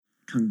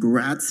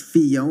Congrats,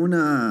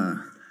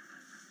 Fiona.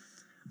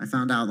 I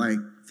found out like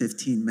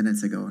 15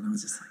 minutes ago, and I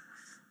was just like,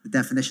 the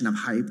definition of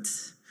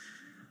hyped.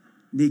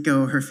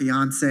 Nico, her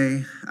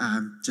fiance,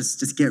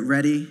 just get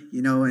ready,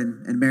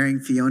 and marrying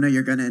Fiona,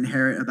 you're going to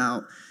inherit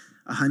about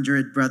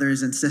 100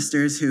 brothers and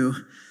sisters who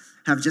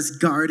have just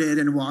guarded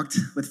and walked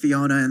with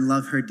Fiona and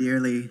love her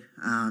dearly.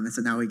 And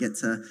so now we get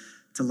to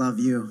love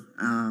you.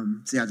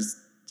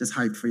 Just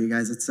hyped for you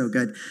guys. It's so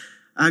good.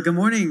 Good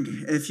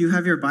morning. If you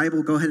have your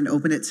Bible, go ahead and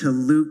open it to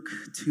Luke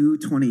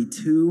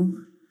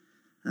 2:22.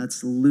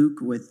 That's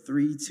Luke with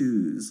 3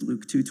 2s,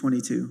 Luke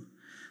 2:22.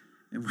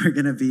 And we're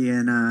going to be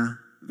in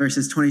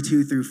verses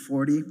 22 through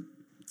 40.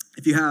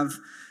 If you have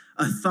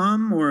a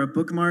thumb or a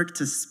bookmark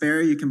to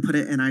spare, you can put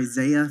it in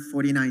Isaiah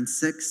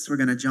 49:6. We're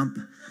going to jump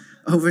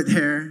over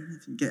there,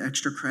 get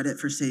extra credit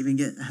for saving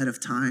it ahead of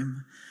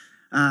time.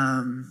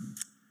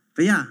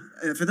 For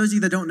those of you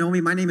that don't know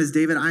me, my name is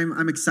David.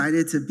 I'm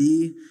excited to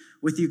be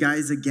with you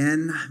guys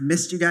again.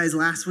 Missed you guys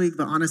last week,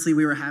 but honestly,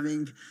 we were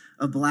having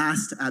a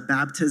blast at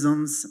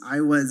baptisms.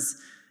 I was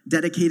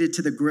dedicated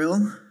to the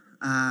grill.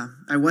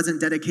 I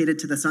wasn't dedicated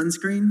to the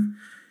sunscreen.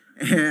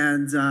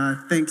 And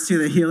thanks to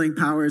the healing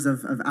powers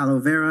of aloe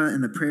vera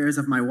and the prayers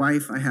of my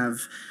wife, I have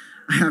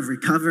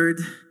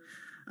recovered.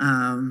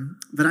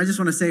 But I just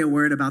want to say a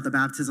word about the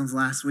baptisms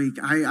last week.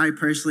 I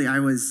personally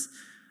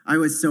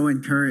was so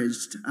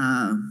encouraged.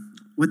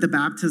 What the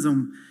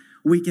baptism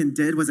weekend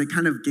did was it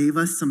kind of gave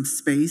us some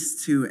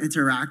space to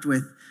interact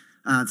with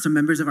some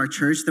members of our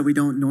church that we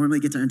don't normally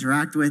get to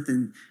interact with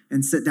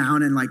and sit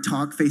down and like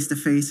talk face to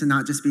face and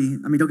not just be,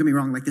 don't get me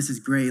wrong, like this is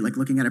great, like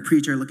looking at a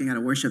preacher, looking at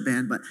a worship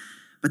band, but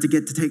to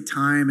get to take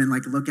time and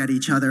like look at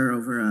each other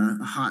over a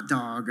hot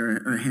dog or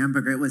a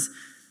hamburger, it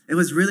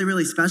was really,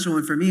 really special.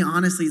 And for me,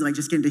 honestly, like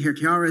just getting to hear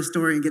Kiara's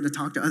story and getting to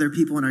talk to other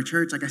people in our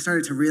church, like I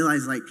started to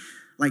realize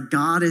like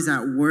God is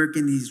at work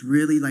in these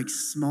really like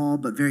small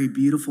but very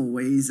beautiful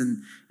ways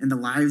in the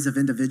lives of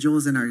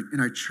individuals in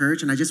our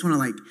church. And I just want to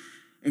like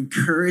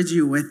encourage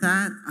you with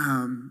that.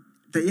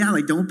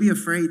 Don't be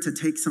afraid to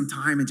take some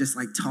time and just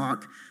like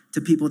talk to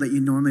people that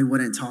you normally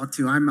wouldn't talk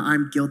to.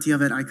 I'm guilty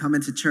of it. I come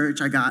into church,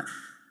 I got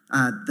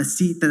the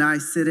seat that I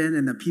sit in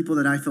and the people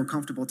that I feel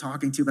comfortable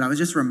talking to. But I was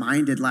just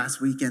reminded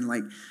last weekend,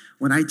 like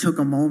when I took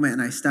a moment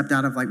and I stepped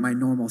out of like my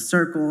normal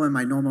circle and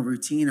my normal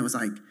routine, it was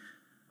like,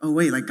 oh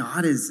wait, like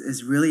God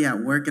is really at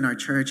work in our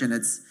church, and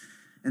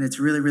it's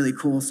really, really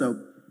cool.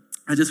 So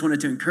I just wanted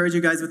to encourage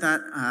you guys with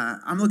that.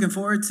 I'm looking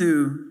forward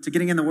to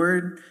getting in the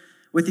Word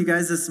with you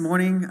guys this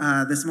morning.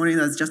 This morning,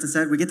 as Justin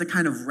said, we get to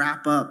kind of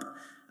wrap up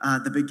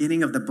the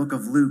beginning of the book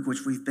of Luke,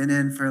 which we've been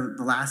in for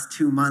the last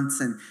 2 months.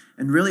 And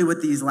really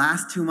what these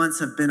last 2 months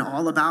have been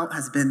all about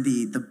has been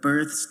the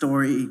birth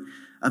story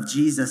of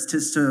Jesus.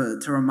 Just to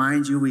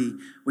remind you,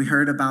 we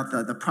heard about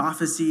the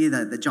prophecy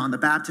that John the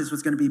Baptist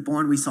was going to be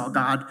born. We saw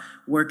God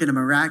work in a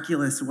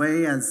miraculous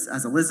way as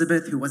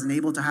Elizabeth, who wasn't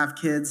able to have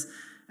kids,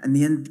 in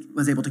the end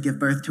was able to give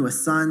birth to a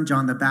son,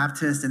 John the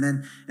Baptist. And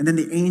then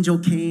the angel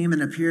came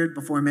and appeared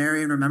before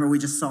Mary. And remember, we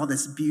just saw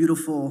this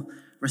beautiful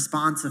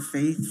response of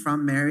faith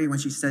from Mary when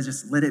she said,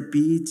 just let it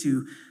be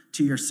to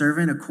your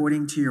servant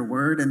according to your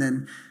word. And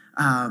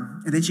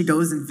then she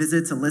goes and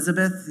visits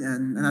Elizabeth.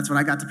 And that's what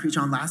I got to preach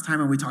on last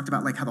time. And we talked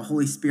about like how the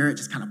Holy Spirit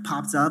just kind of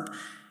pops up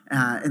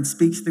and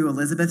speaks through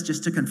Elizabeth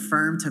just to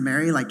confirm to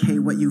Mary, like, hey,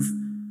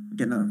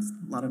 getting a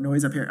lot of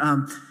noise up here.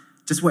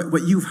 Just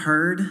what you've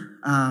heard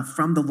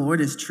from the Lord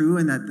is true,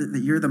 and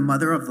that you're the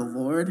mother of the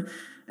Lord.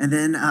 And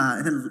then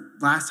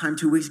last time,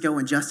 2 weeks ago,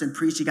 when Justin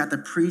preached, he got to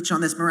preach on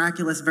this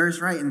miraculous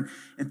verse, right? And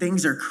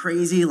things are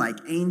crazy, like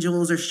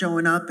angels are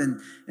showing up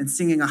and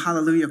singing a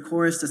hallelujah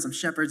chorus to some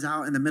shepherds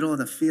out in the middle of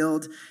the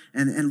field.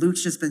 And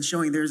Luke's just been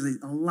showing there's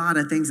a lot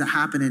of things that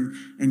happen,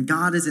 and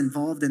God is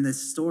involved in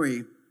this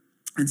story.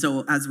 And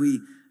so as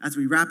we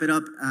wrap it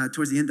up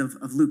towards the end of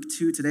Luke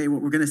 2 today,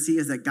 what we're going to see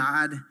is that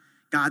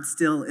God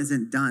still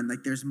isn't done.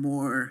 Like there's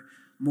more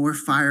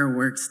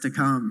fireworks to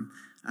come.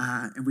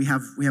 And we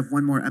have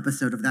one more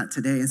episode of that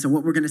today. And so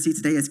what we're going to see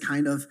today is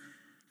kind of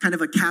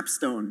a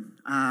capstone.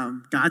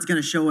 God's going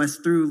to show us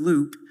through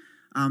Luke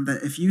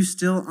that if you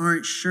still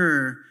aren't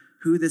sure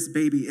who this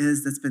baby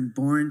is that's been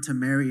born to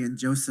Mary and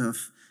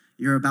Joseph,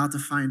 you're about to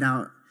find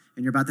out,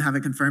 and you're about to have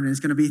it confirmed. And it's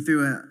going to be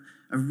through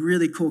a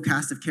really cool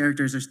cast of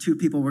characters. There's 2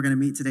 people we're going to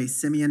meet today,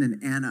 Simeon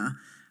and Anna.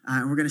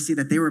 And we're going to see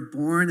that they were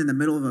born in the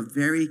middle of a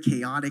very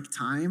chaotic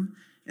time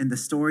in the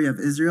story of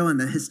Israel and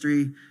the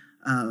history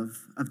of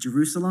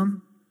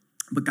Jerusalem.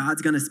 But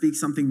God's going to speak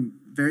something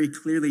very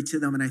clearly to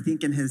them. And I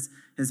think in his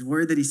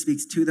word that he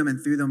speaks to them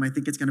and through them, I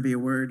think it's going to be a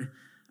word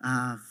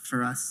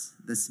for us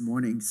this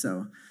morning.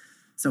 So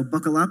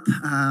buckle up.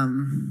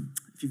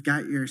 If you've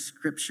got your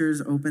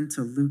scriptures open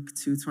to Luke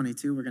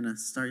 2:22, we're going to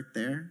start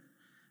there.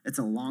 It's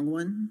a long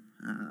one,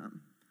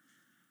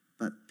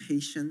 but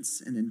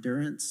patience and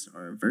endurance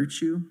are a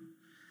virtue.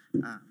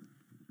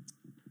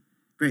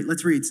 Great,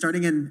 let's read.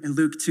 Starting in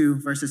Luke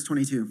 2, verses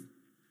 22.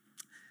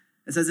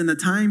 It says, "And the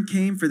time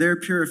came for their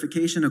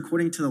purification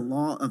according to the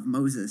law of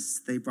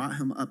Moses. They brought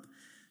him up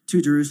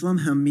to Jerusalem,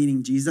 him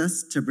meaning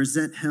Jesus, to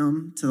present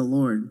him to the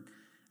Lord.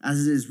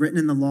 As it is written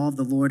in the law of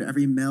the Lord,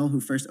 every male who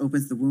first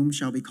opens the womb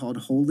shall be called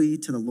holy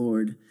to the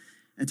Lord,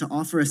 and to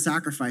offer a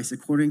sacrifice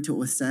according to what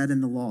was said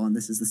in the law, and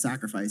this is the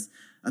sacrifice,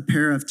 a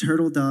pair of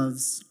turtle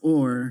doves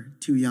or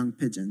 2 young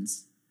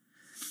pigeons.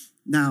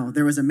 Now,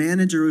 there was a man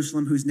in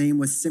Jerusalem whose name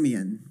was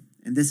Simeon,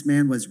 and this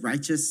man was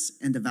righteous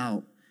and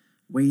devout,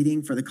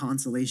 waiting for the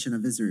consolation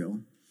of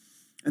Israel.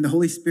 And the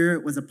Holy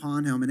Spirit was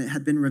upon him, and it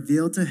had been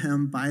revealed to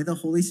him by the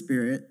Holy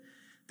Spirit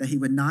that he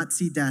would not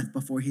see death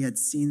before he had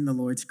seen the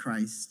Lord's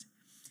Christ.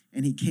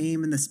 And he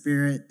came in the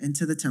Spirit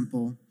into the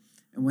temple,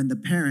 and when the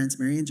parents,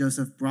 Mary and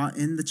Joseph, brought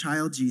in the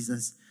child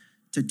Jesus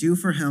to do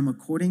for him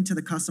according to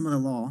the custom of the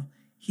law,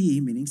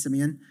 he, meaning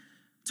Simeon,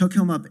 took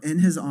him up in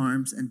his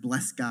arms and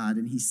blessed God,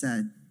 and he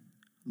said,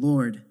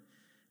 Lord,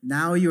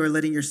 now you are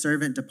letting your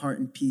servant depart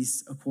in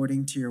peace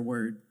according to your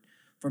word.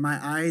 For my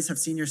eyes have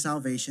seen your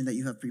salvation that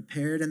you have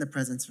prepared in the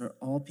presence for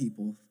all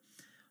people,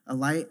 a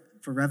light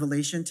for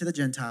revelation to the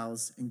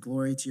Gentiles and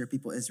glory to your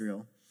people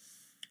Israel.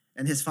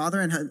 And his father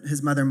and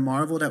his mother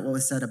marveled at what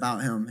was said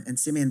about him. And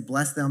Simeon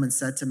blessed them and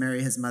said to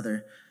Mary, his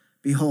mother,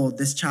 Behold,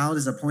 this child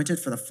is appointed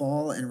for the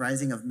fall and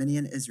rising of many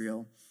in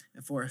Israel,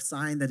 and for a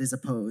sign that is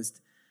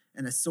opposed.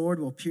 And a sword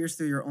will pierce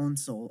through your own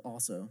soul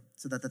also,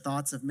 so that the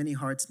thoughts of many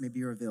hearts may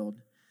be revealed.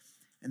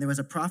 And there was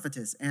a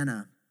prophetess,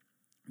 Anna,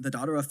 the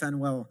daughter of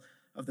Phanuel,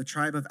 of the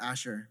tribe of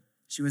Asher.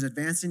 She was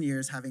advanced in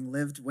years, having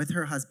lived with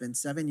her husband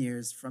 7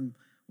 years from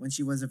when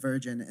she was a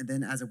virgin, and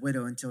then as a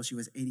widow until she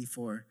was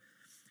 84.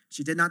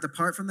 She did not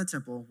depart from the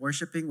temple,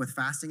 worshiping with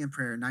fasting and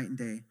prayer night and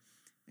day.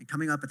 And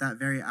coming up at that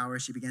very hour,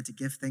 she began to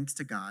give thanks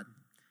to God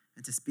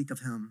and to speak of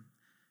him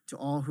to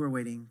all who were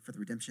waiting for the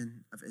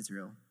redemption of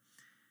Israel.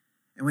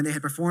 And when they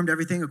had performed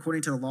everything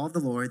according to the law of the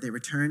Lord, they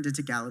returned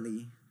into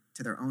Galilee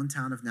to their own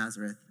town of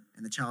Nazareth.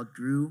 And the child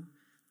grew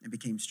and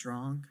became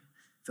strong,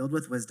 filled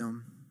with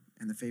wisdom,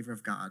 and the favor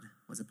of God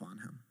was upon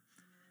him.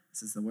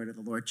 This is the word of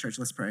the Lord. Church,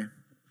 let's pray.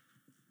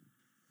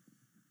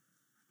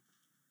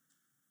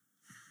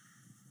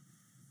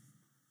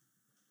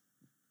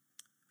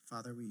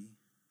 Father,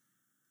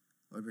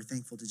 Lord, we're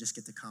thankful to just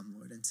get to come,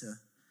 Lord, and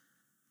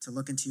to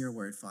look into your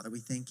word, Father. We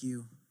thank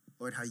you,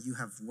 Lord, how you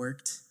have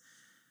worked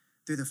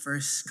through the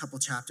first couple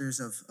chapters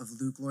of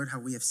Luke, Lord, how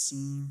we have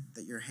seen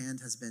that your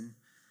hand has been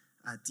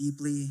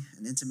deeply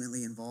and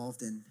intimately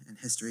involved in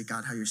history.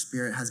 God, how your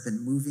spirit has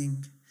been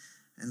moving.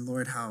 And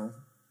Lord, how,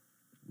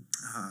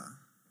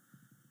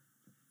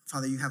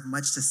 Father, you have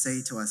much to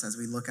say to us as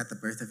we look at the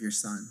birth of your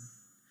son.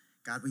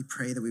 God, we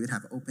pray that we would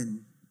have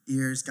open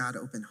ears, God,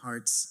 open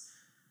hearts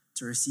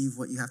to receive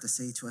what you have to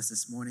say to us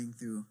this morning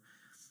through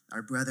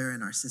our brother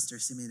and our sister,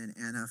 Simeon and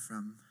Anna,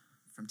 from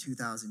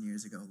 2,000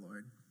 years ago,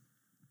 Lord.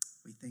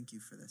 We thank you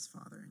for this,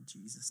 Father, in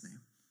Jesus' name.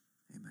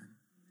 Amen.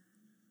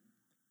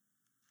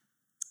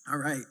 All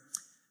right.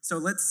 So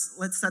let's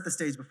set the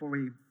stage before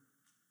we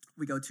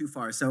go too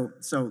far. So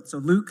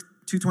Luke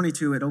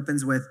 2:22, it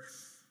opens with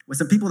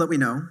some people that we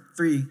know,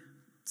 3,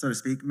 so to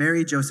speak,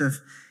 Mary, Joseph,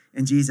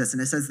 and Jesus.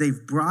 And it says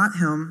they've brought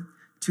him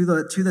to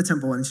the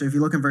temple. And so if you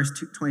look in verse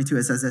 22,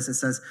 it says this. It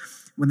says,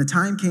 when the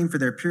time came for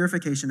their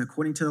purification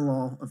according to the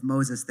law of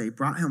Moses, they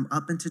brought him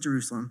up into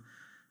Jerusalem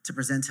to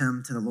present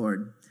him to the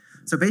Lord.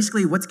 So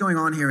basically what's going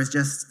on here is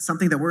just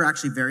something that we're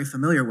actually very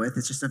familiar with.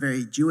 It's just a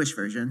very Jewish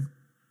version,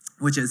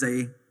 which is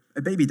a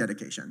baby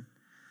dedication.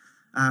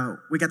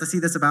 We got to see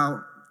this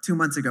about 2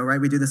 months ago,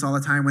 right? We do this all the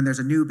time when there's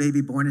a new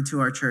baby born into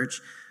our church.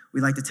 We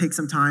like to take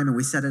some time and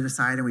we set it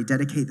aside and we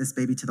dedicate this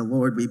baby to the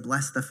Lord. We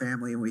bless the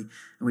family and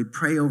we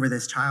pray over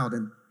this child.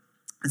 And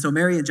so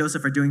Mary and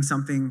Joseph are doing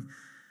something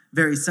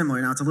very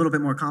similar. Now, it's a little bit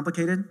more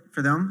complicated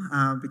for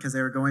them because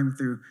they were going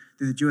through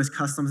the Jewish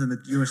customs and the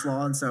Jewish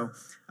law. And so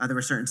there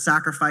were certain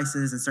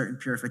sacrifices and certain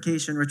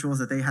purification rituals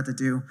that they had to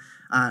do.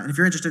 And if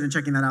you're interested in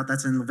checking that out,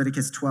 that's in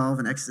Leviticus 12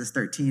 and Exodus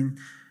 13.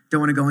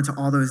 Don't want to go into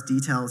all those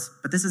details,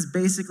 but this is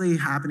basically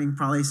happening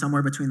probably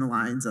somewhere between the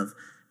lines of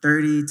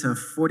 30 to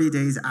 40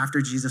 days after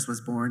Jesus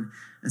was born.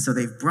 And so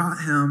they've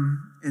brought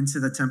him into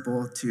the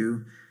temple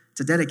to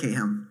dedicate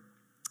him.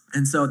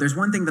 And so there's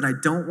one thing that I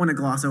don't want to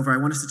gloss over. I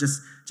want us to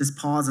just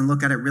pause and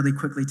look at it really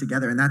quickly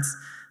together. And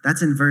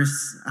that's in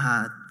verse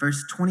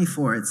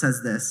 24. It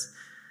says this.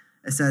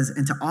 It says,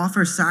 and to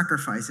offer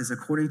sacrifices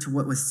according to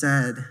what was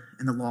said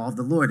in the law of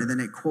the Lord. And then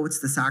it quotes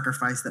the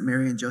sacrifice that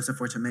Mary and Joseph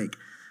were to make.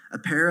 A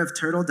pair of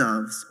turtle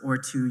doves or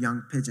 2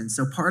 young pigeons.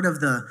 So part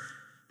of the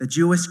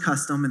Jewish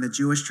custom and the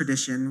Jewish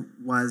tradition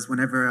was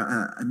whenever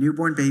a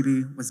newborn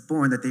baby was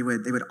born, that they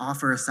would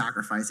offer a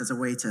sacrifice as a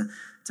way to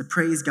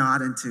praise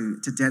God and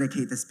to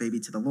dedicate this baby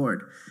to the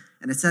Lord.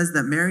 And it says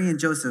that Mary and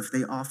Joseph,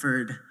 they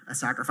offered a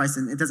sacrifice,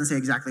 and it doesn't say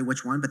exactly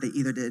which one, but they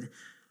either did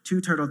 2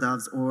 turtle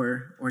doves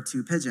or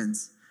 2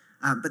 pigeons.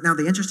 But now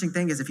the interesting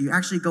thing is if you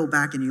actually go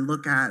back and you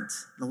look at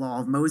the law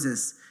of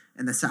Moses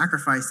and the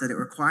sacrifice that it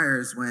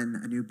requires when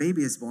a new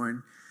baby is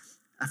born,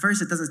 at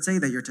first it doesn't say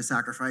that you're to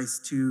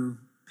sacrifice 2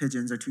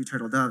 pigeons or 2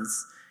 turtle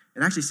doves.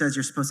 It actually says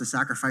you're supposed to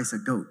sacrifice a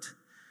goat.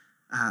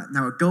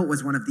 Now, a goat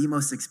was one of the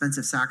most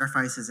expensive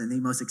sacrifices and the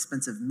most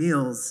expensive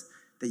meals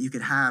that you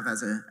could have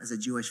as a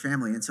Jewish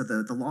family. And so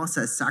the law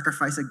says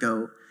sacrifice a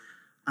goat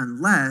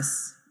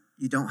unless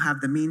you don't have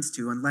the means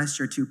to unless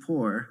you're too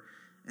poor.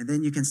 And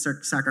then you can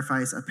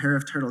sacrifice a pair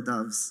of turtle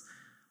doves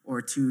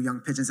or 2 young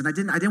pigeons. And I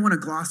didn't want to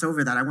gloss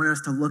over that. I wanted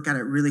us to look at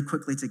it really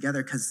quickly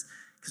together because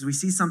we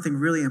see something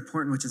really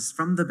important, which is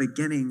from the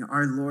beginning,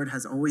 our Lord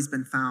has always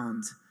been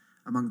found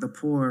among the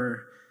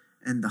poor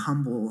and the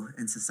humble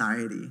in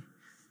society.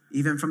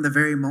 Even from the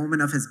very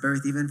moment of his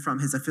birth, even from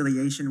his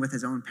affiliation with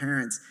his own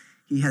parents,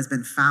 he has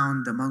been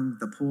found among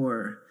the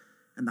poor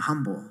and the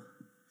humble.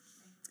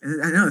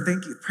 And I know,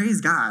 thank you,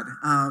 praise God,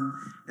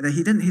 that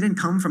he didn't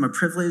come from a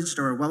privileged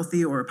or a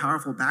wealthy or a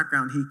powerful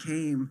background. He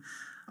came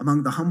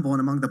among the humble and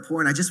among the poor.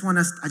 And I just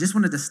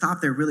wanted to stop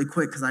there really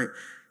quick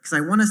because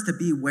I want us to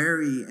be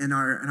wary in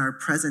our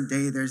present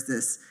day. There's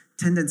this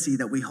tendency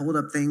that we hold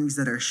up things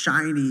that are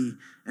shiny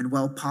and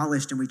well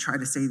polished, and we try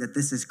to say that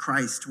this is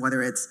Christ,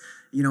 whether it's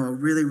a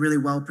really, really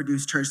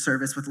well-produced church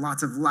service with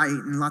lots of light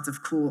and lots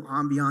of cool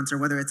ambiance, or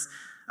whether it's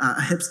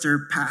a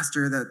hipster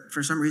pastor that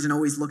for some reason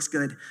always looks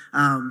good,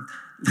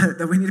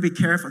 that we need to be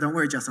careful. Don't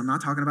worry, Justin, I'm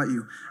not talking about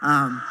you.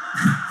 I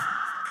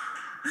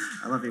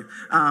love you.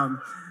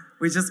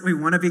 We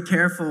want to be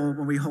careful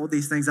when we hold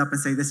these things up and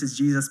say this is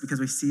Jesus, because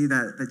we see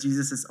that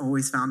Jesus is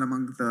always found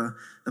among the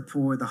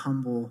poor, the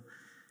humble,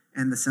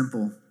 and the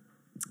simple.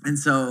 And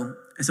so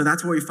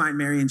that's where we find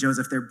Mary and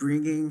Joseph. They're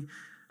bringing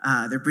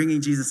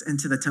Jesus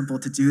into the temple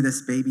to do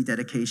this baby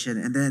dedication.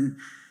 And then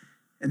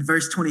in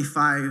verse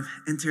 25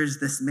 enters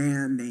this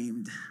man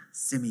named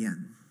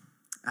Simeon.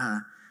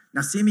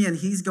 Now Simeon,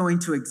 he's going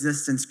to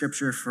exist in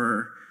Scripture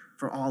for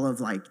all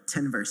of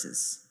 10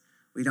 verses.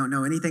 We don't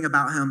know anything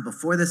about him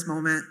before this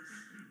moment.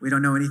 We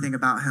don't know anything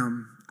about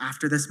him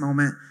after this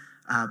moment.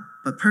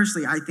 But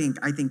personally, I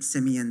think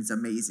Simeon's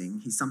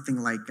amazing. He's something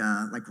like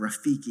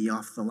Rafiki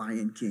off The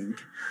Lion King,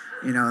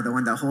 the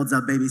one that holds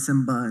up baby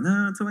Simba.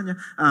 No,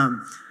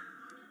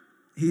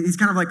 he's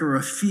kind of like a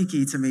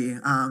Rafiki to me.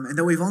 And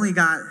though we've only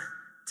got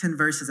 10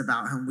 verses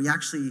about him,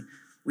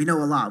 we know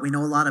a lot. We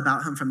know a lot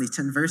about him from these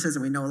 10 verses,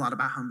 and we know a lot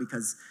about him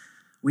because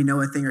we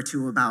know a thing or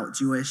two about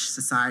Jewish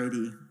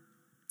society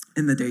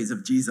in the days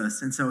of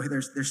Jesus. And so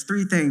there's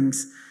 3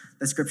 things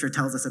that Scripture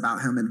tells us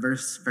about him in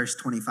verse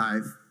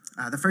 25.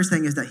 The first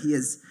thing is that he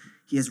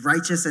is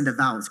righteous and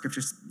devout.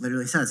 Scripture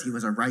literally says he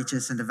was a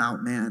righteous and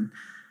devout man.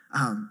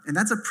 And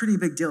that's a pretty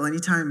big deal.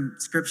 Anytime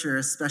Scripture,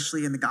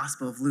 especially in the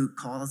Gospel of Luke,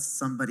 calls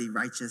somebody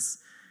righteous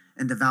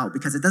and devout,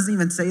 because it doesn't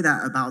even say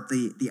that about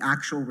the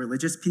actual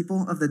religious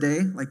people of the day,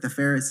 like the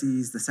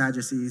Pharisees, the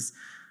Sadducees.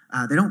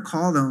 They don't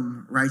call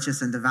them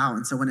righteous and devout.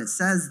 And so when it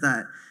says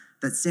that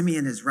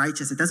Simeon is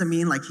righteous, it doesn't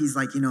mean like he's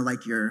like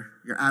your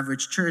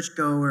average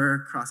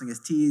churchgoer, crossing his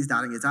T's,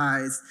 dotting his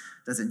I's,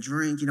 doesn't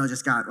drink,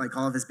 just got like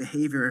all of his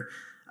behavior,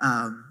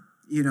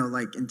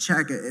 in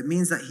check. It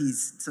means that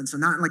he's, so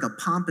not in like a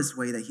pompous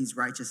way that he's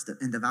righteous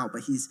and devout,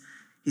 but he's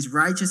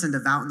righteous and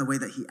devout in the way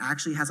that he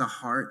actually has a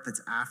heart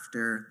that's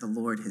after the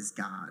Lord his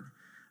God.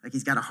 Like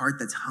he's got a heart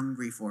that's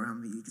hungry for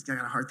him. He's got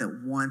a heart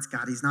that wants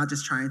God. He's not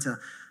just trying to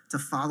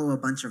follow a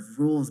bunch of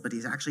rules, but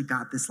he's actually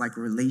got this like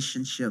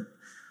relationship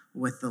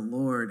with the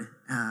Lord,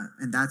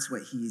 and that's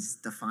what he's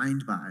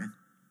defined by.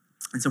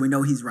 And so we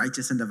know he's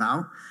righteous and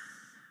devout.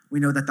 We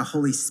know that the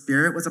Holy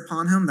Spirit was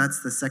upon him.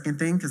 That's the second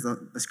thing, because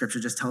the Scripture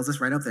just tells us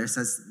right up there. It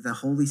says the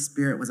Holy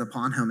Spirit was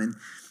upon him,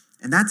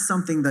 and that's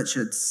something that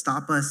should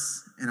stop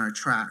us in our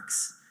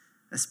tracks,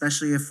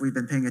 especially if we've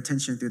been paying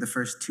attention through the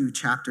first 2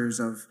 chapters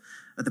of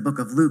the book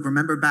of Luke.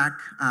 Remember back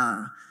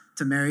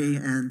to Mary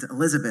and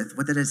Elizabeth.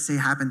 What did it say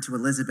happened to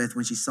Elizabeth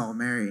when she saw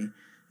Mary?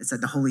 It said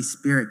the Holy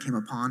Spirit came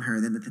upon her,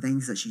 and then the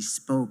things that she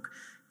spoke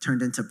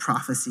turned into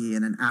prophecy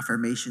and an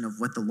affirmation of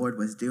what the Lord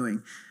was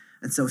doing.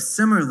 And so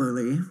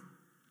similarly,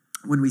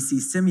 when we see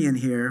Simeon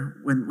here,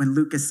 when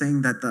Luke is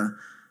saying that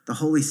the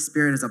Holy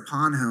Spirit is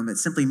upon him, it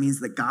simply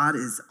means that God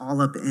is all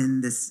up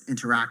in this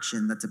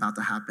interaction that's about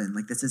to happen.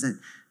 Like this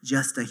isn't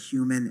just a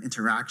human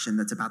interaction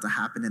that's about to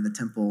happen in the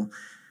temple,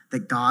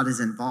 that God is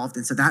involved.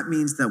 And so that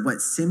means that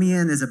what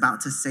Simeon is about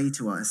to say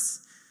to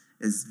us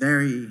is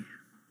very,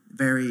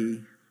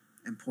 very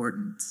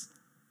important.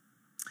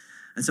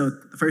 And so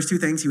the first 2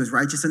 things, he was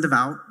righteous and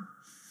devout.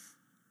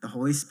 The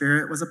Holy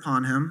Spirit was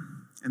upon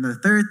him. And the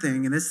third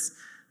thing, and this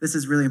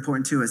is really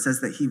important too, it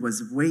says that he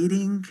was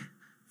waiting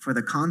for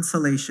the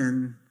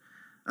consolation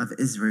of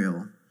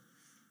Israel.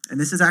 And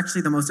this is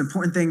actually the most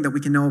important thing that we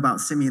can know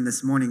about Simeon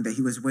this morning, that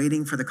he was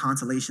waiting for the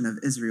consolation of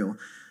Israel,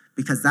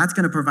 because that's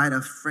going to provide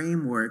a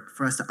framework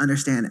for us to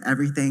understand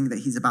everything that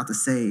he's about to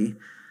say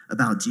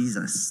about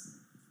Jesus.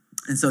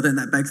 And so then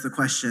that begs the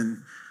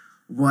question,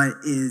 what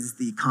is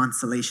the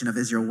consolation of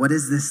Israel? What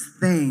is this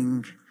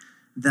thing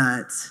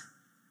that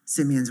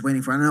Simeon's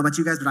waiting for? I don't know about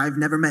you guys, but I've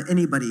never met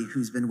anybody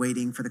who's been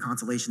waiting for the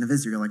consolation of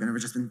Israel. Like I've never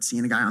just been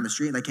seeing a guy on the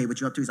street, like, hey, what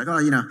you up to? He's like, oh,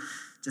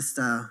 just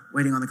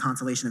waiting on the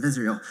consolation of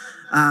Israel.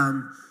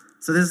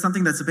 So this is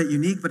something that's a bit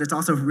unique, but it's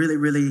also really,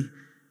 really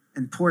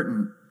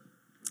important.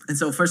 And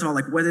so first of all,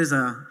 like what is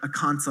a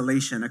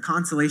consolation? A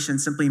consolation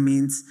simply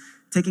means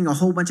taking a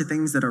whole bunch of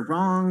things that are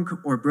wrong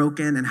or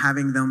broken and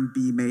having them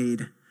be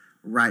made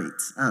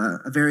right.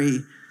 A very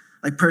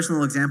like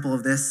personal example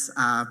of this,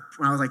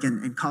 when I was like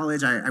in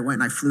college, I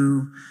went and I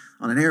flew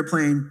on an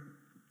airplane,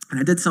 and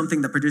I did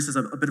something that produces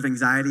a bit of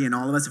anxiety in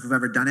all of us if we've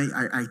ever done it.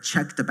 I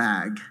checked the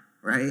bag,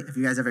 right? If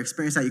you guys ever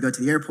experienced that, you go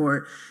to the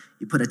airport,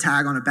 you put a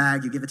tag on a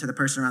bag, you give it to the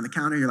person around the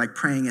counter, you're like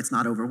praying it's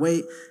not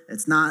overweight.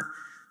 It's not.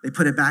 They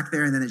put it back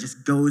there, and then it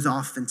just goes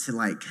off into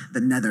like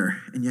the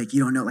nether, and you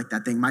don't know, like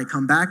that thing might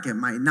come back, it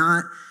might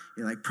not.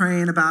 You're like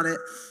praying about it.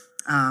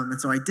 And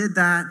so I did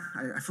that.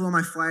 I flew on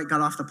my flight,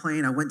 got off the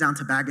plane, I went down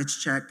to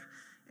baggage check,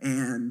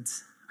 and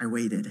I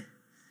waited.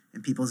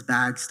 And people's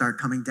bags start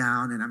coming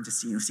down, and I'm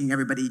just seeing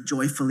everybody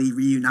joyfully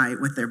reunite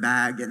with their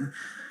bag, and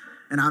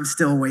I'm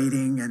still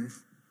waiting, and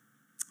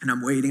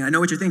I'm waiting. I know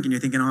what you're thinking.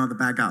 You're thinking, oh, the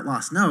bag got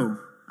lost. No,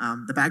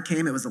 the bag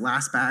came. It was the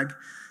last bag.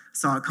 I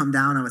saw it come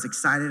down. I was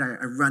excited.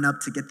 I run up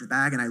to get the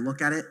bag, and I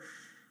look at it,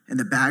 and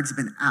the bag's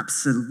been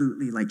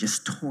absolutely like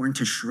just torn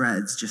to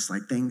shreds. Just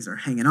like things are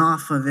hanging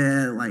off of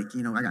it. Like,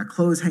 I got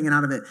clothes hanging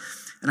out of it.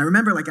 And I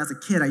remember like as a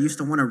kid, I used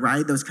to want to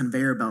ride those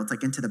conveyor belts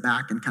like into the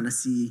back and kind of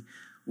see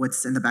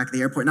what's in the back of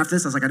the airport. And after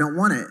this, I was like, I don't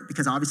want it,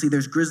 because obviously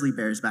there's grizzly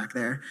bears back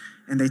there,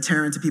 and they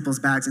tear into people's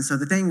bags. And so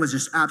the thing was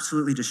just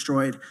absolutely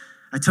destroyed.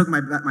 I took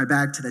my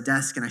bag to the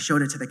desk, and I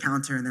showed it to the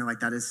counter, and they're like,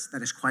 that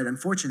is quite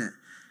unfortunate.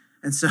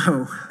 And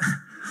so,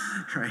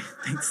 right,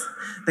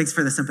 thanks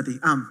for the sympathy.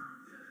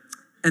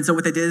 And so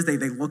what they did is they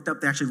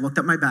actually looked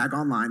up my bag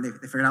online. They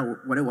figured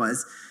out what it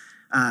was.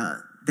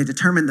 They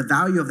determined the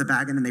value of the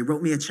bag, and then they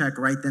wrote me a check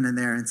right then and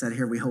there and said,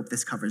 here, we hope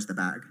this covers the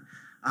bag.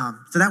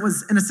 So that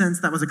was, in a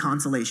sense, that was a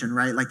consolation,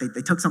 right? Like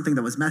they took something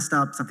that was messed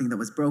up, something that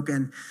was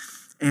broken,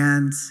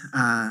 and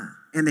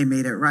they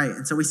made it right.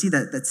 And so we see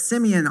that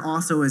Simeon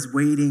also is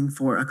waiting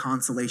for a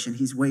consolation.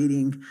 He's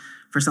waiting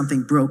for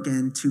something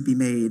broken to be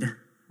made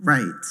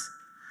right.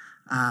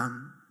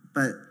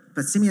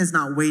 But Simeon's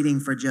not waiting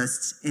for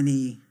just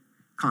any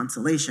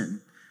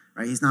consolation,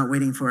 right? He's not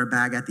waiting for a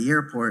bag at the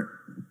airport.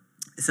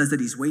 It says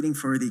that he's waiting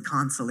for the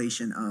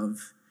consolation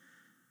of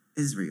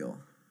Israel.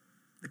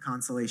 The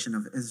consolation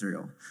of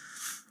Israel.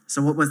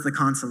 So what was the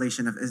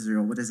consolation of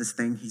Israel? What is this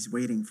thing he's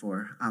waiting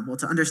for? Well,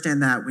 to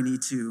understand that, we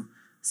need to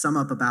sum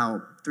up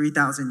about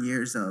 3,000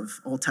 years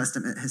of Old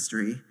Testament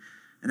history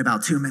in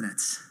about 2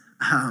 minutes.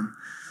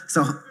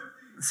 So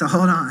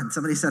hold on.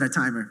 Somebody set a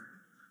timer.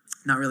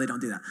 Not really, don't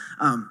do that.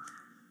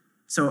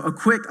 So a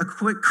quick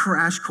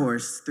crash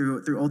course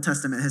through Old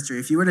Testament history.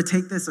 If you were to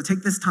take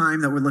this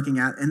time that we're looking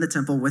at in the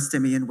temple with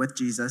Simeon, with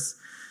Jesus,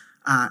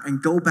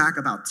 and go back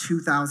about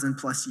 2,000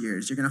 plus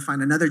years, you're going to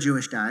find another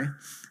Jewish guy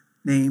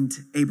named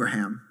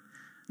Abraham.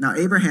 Now,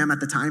 Abraham at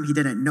the time, he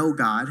didn't know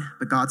God,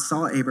 but God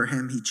saw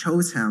Abraham, he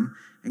chose him,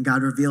 and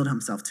God revealed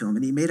himself to him.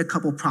 And he made a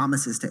couple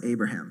promises to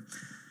Abraham.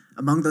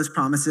 Among those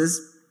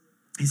promises,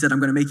 he said, I'm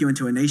going to make you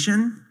into a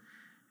nation,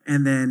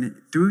 and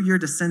then through your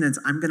descendants,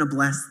 I'm going to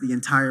bless the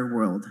entire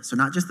world. So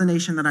not just the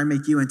nation that I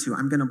make you into,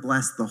 I'm going to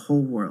bless the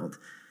whole world.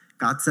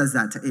 God says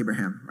that to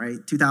Abraham,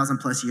 right? 2,000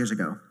 plus years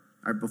ago,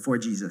 or before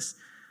Jesus.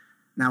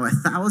 Now,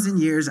 1,000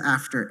 years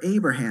after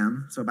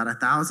Abraham, so about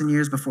 1,000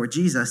 years before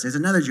Jesus, there's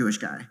another Jewish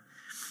guy.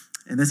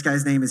 And this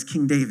guy's name is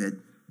King David.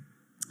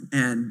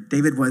 And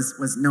David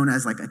was known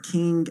as like a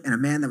king and a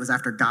man that was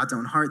after God's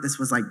own heart. This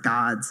was like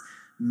God's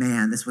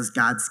man. This was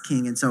God's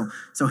king. And so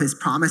his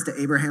promise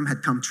to Abraham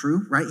had come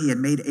true, right? He had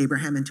made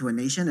Abraham into a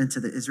nation, into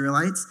the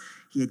Israelites.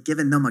 He had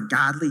given them a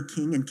godly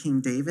king in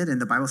King David. And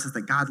the Bible says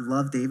that God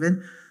loved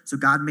David. So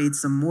God made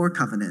some more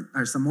covenant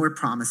or some more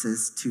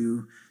promises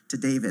to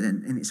David.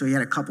 And so he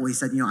had a couple. He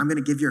said, I'm going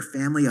to give your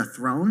family a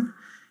throne,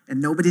 and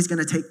nobody's going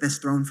to take this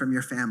throne from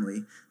your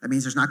family. That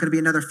means there's not going to be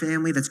another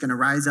family that's going to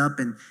rise up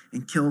and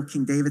kill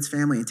King David's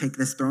family and take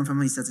this throne from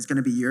him. He says it's going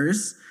to be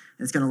yours,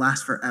 and it's going to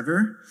last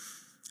forever.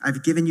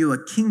 I've given you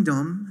a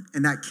kingdom,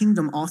 and that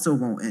kingdom also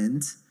won't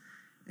end.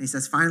 And he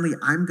says, finally,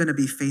 I'm going to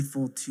be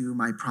faithful to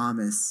my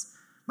promise.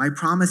 My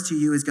promise to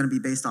you is going to be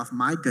based off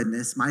my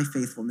goodness, my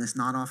faithfulness,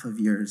 not off of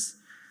yours.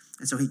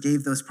 And so he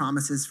gave those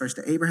promises first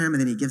to Abraham,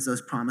 and then he gives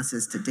those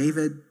promises to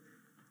David.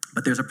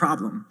 But there's a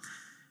problem.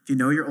 If you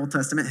know your Old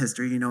Testament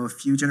history, you know a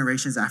few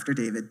generations after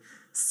David,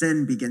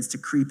 sin begins to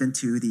creep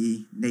into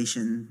the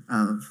nation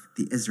of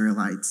the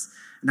Israelites.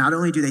 Not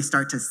only do they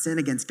start to sin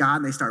against God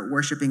and they start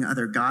worshiping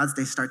other gods,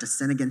 they start to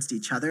sin against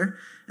each other,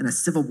 and a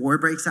civil war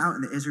breaks out,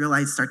 and the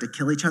Israelites start to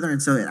kill each other.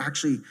 And so it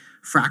actually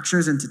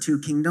fractures into two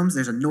kingdoms.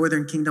 There's a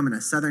northern kingdom and a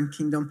southern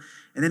kingdom.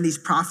 And then these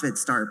prophets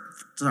start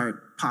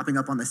popping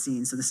up on the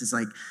scene. So this is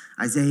like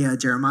Isaiah,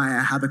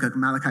 Jeremiah, Habakkuk,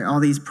 Malachi,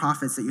 all these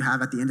prophets that you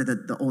have at the end of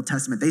the Old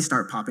Testament, they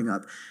start popping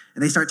up.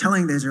 And they start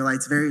telling the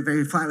Israelites very,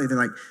 very flatly, they're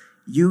like,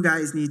 you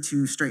guys need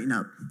to straighten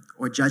up,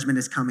 or judgment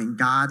is coming.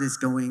 God is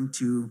going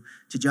to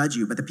judge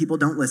you. But the people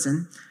don't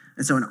listen.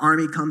 And so an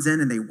army comes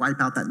in and they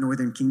wipe out that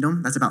northern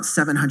kingdom. That's about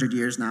 700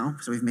 years now.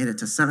 So we've made it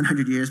to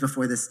 700 years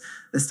before this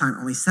time.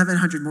 Only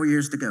 700 more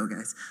years to go,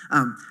 guys.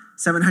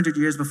 700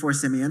 years before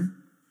Simeon.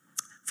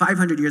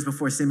 500 years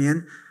before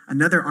Simeon,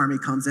 another army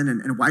comes in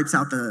and wipes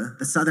out the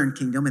southern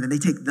kingdom, and then they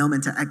take them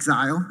into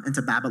exile,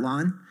 into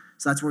Babylon.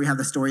 So that's where we have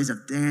the stories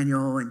of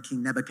Daniel and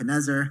King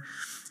Nebuchadnezzar.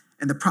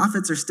 And the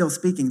prophets are still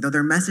speaking, though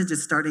their message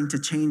is starting to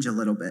change a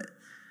little bit.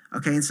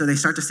 Okay, and so they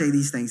start to say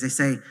these things. They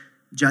say,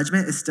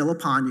 judgment is still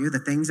upon you. The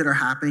things that are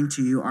happening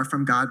to you are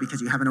from God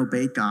because you haven't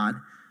obeyed God.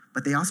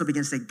 But they also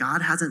begin to say,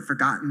 God hasn't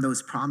forgotten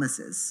those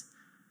promises.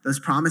 Those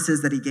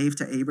promises that he gave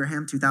to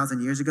Abraham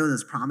 2,000 years ago,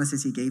 those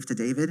promises he gave to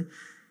David,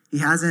 he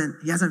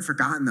hasn't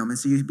forgotten them. And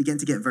so you begin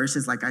to get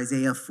verses like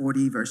Isaiah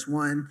 40, verse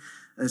 1.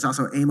 There's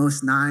also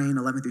Amos 9,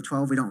 11 through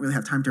 12. We don't really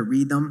have time to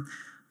read them.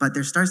 But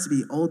there starts to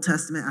be Old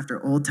Testament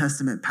after Old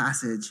Testament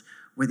passage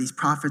where these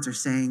prophets are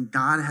saying,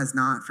 God has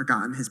not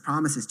forgotten his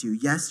promises to you.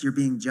 Yes, you're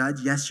being judged.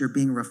 Yes, you're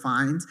being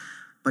refined.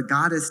 But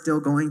God is still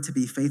going to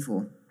be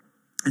faithful.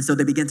 And so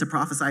they begin to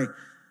prophesy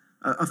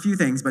a few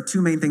things, but two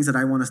main things that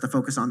I want us to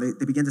focus on.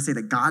 They begin to say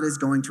that God is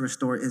going to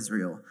restore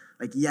Israel.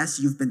 Like, yes,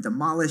 you've been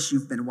demolished,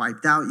 you've been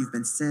wiped out, you've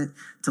been sent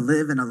to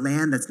live in a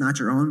land that's not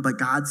your own, but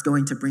God's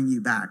going to bring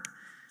you back.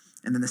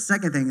 And then the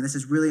second thing, and this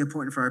is really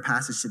important for our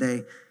passage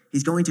today,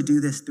 he's going to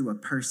do this through a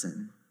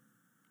person.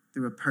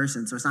 Through a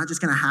person. So it's not just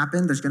going to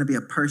happen, there's going to be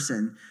a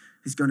person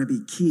who's going to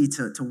be key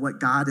to what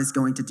God is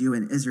going to do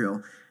in Israel.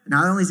 And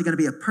not only is he going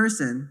to be a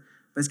person,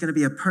 but it's going to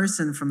be a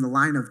person from the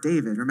line of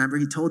David. Remember,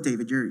 he told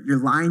David, your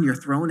line, your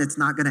throne, it's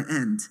not going to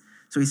end.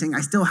 So he's saying,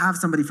 I still have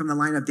somebody from the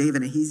line of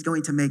David, and he's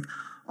going to make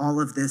all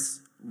of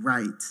this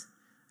right.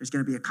 There's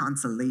going to be a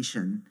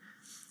consolation.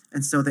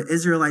 And so the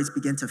Israelites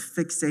begin to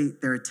fixate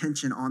their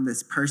attention on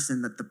this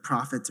person that the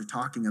prophets are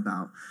talking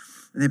about.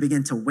 And they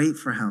begin to wait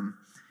for him.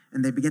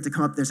 And they begin to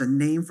come up, there's a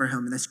name for him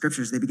in the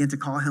scriptures. They begin to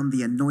call him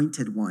the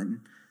Anointed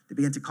One. They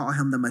begin to call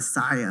him the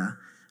Messiah.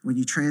 When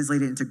you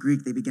translate it into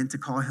Greek, they begin to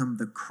call him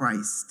the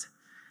Christ.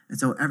 And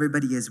so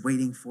everybody is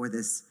waiting for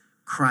this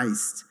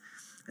Christ.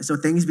 And so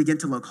things begin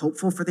to look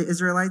hopeful for the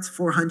Israelites.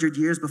 400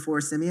 years before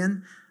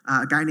Simeon,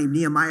 a guy named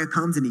Nehemiah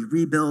comes and he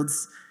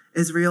rebuilds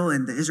Israel,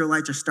 and the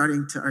Israelites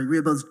are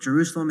rebuilds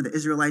Jerusalem, and the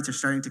Israelites are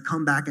starting to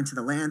come back into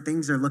the land.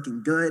 Things are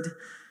looking good.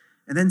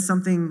 And then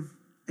something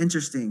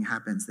interesting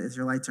happens. The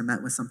Israelites are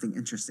met with something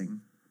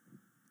interesting.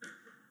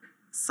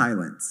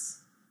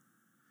 Silence.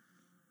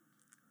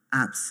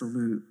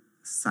 Absolute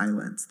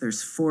silence.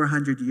 There's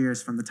 400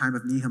 years from the time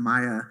of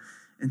Nehemiah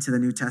into the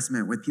New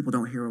Testament where people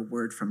don't hear a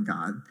word from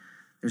God.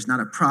 There's not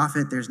a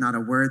prophet, there's not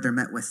a word, they're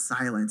met with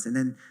silence. And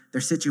then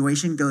their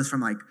situation goes from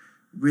like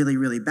really,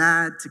 really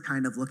bad to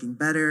kind of looking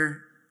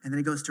better, and then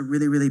it goes to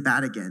really, really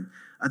bad again.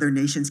 Other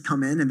nations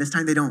come in, and this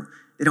time they don't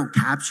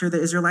capture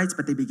the Israelites,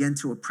 but they begin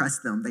to oppress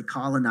them. They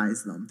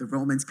colonize them. The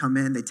Romans come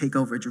in, they take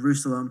over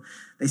Jerusalem,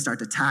 they start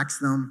to tax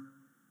them,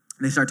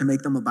 they start to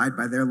make them abide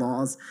by their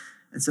laws.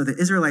 And so the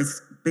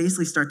Israelites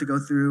basically start to go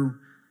through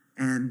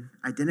an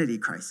identity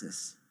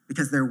crisis,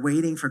 because they're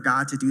waiting for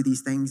God to do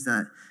these things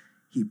that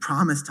he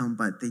promised them,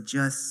 but they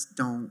just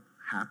don't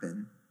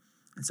happen.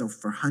 And so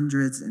for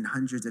hundreds and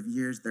hundreds of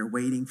years, they're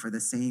waiting for the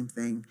same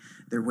thing.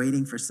 They're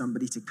waiting for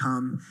somebody to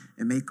come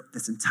and make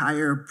this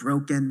entire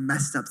broken,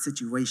 messed up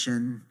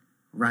situation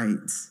right.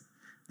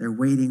 They're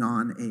waiting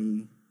on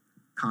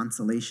a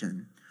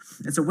consolation.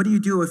 And so what do you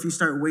do if you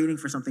start waiting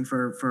for something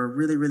for a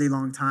really, really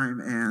long time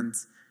and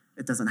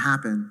it doesn't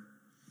happen?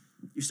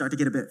 You start to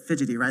get a bit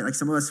fidgety, right? Like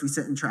some of us, we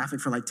sit in traffic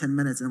for like 10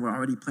 minutes and we're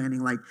already planning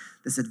like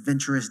this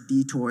adventurous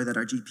detour that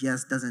our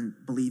GPS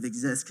doesn't believe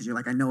exists, because you're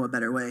like, I know a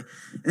better way.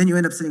 And then you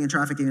end up sitting in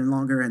traffic even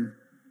longer, and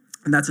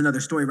that's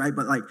another story, right?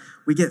 But like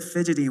we get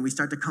fidgety and we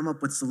start to come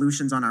up with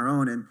solutions on our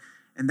own,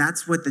 and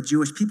that's what the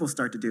Jewish people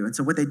start to do. And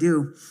so what they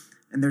do,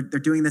 and they're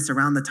doing this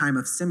around the time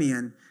of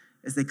Simeon,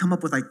 is they come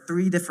up with like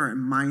three different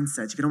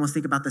mindsets. You can almost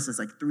think about this as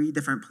like three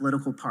different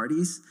political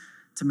parties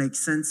to make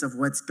sense of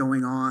what's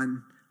going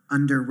on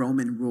under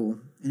Roman rule.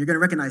 And you're going to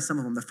recognize some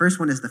of them. The first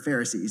one is the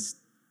Pharisees.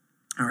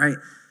 All right.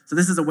 So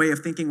this is a way of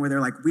thinking where they're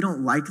like, we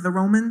don't like the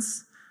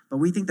Romans, but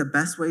we think the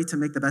best way to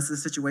make the best of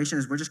the situation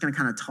is we're just going to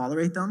kind of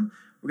tolerate them.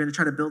 We're going to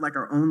try to build like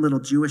our own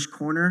little Jewish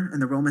corner in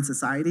the Roman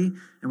society,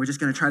 and we're just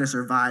going to try to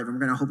survive, and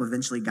we're going to hope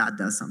eventually God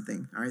does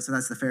something. All right. So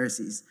that's the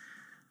Pharisees.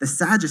 The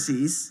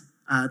Sadducees,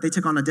 they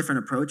took on a different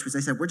approach, which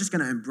they said, we're just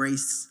going to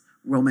embrace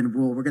Roman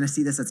rule. We're going to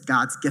see this as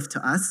God's gift to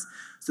us.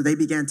 So they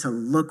began to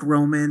look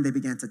Roman. They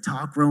began to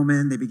talk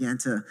Roman. They began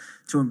to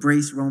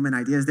embrace Roman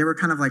ideas. They were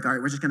kind of like, all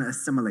right, we're just going to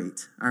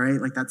assimilate. All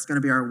right, like that's going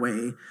to be our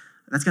way.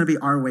 That's going to be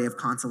our way of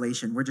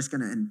consolation. We're just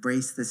going to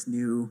embrace this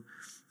new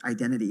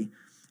identity.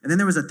 And then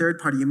there was a third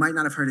party. You might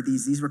not have heard of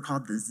these. These were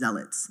called the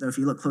Zealots. So if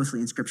you look closely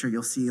in Scripture,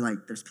 you'll see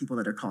like there's people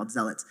that are called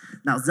Zealots.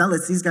 Now,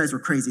 Zealots, these guys were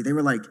crazy. They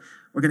were like,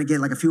 we're going to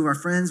get like a few of our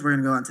friends. We're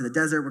going to go out into the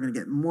desert. We're going to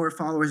get more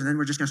followers. And then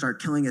we're just going to start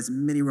killing as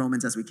many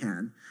Romans as we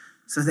can.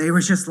 So they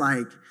were just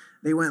like,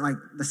 they went like,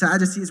 the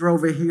Sadducees were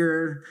over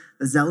here.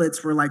 The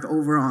Zealots were like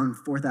over on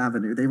 4th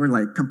Avenue. They were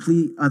like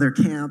complete other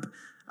camp.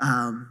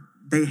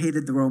 They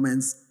hated the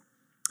Romans.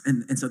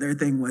 And so their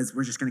thing was,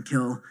 we're just going to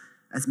kill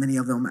as many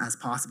of them as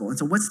possible. And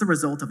so what's the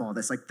result of all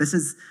this? Like, this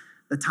is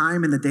the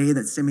time and the day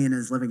that Simeon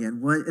is living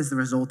in. What is the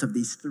result of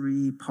these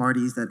three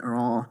parties that are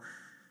all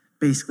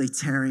basically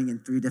tearing in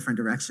three different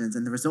directions?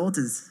 And the result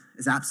is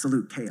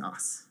absolute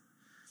chaos.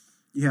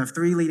 You have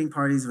three leading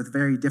parties with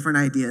very different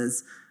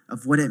ideas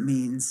of what it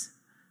means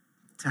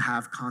to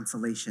have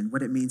consolation,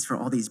 what it means for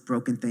all these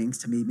broken things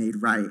to be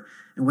made right.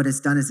 And what it's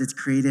done is it's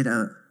created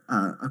a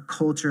a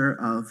culture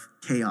of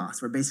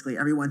chaos, where basically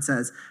everyone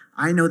says,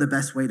 I know the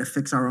best way to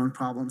fix our own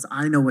problems.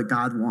 I know what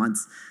God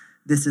wants.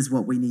 This is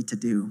what we need to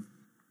do.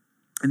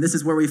 And this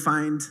is where we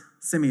find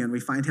Simeon. We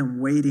find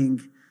him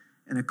waiting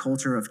in a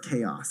culture of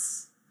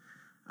chaos.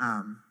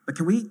 But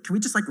can we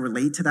just like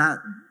relate to that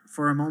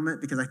for a moment?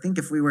 Because I think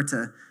if we were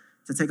to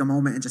take a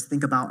moment and just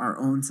think about our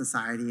own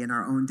society and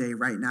our own day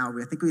right now,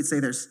 I think we'd say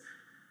there's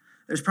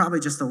probably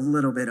just a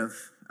little bit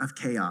of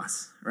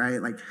chaos,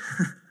 right? Like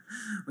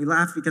we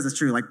laugh because it's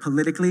true. Like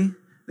politically,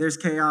 there's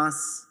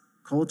chaos.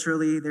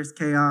 Culturally, there's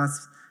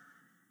chaos.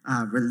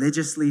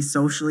 Religiously,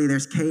 socially,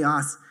 there's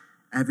chaos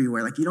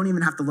everywhere. Like you don't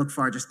even have to look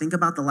far. Just think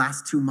about the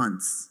last 2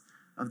 months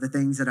of the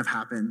things that have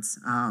happened.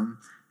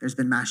 There's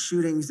been mass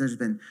shootings. There's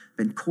been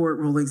court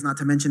rulings, not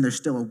to mention there's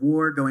still a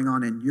war going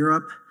on in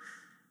Europe.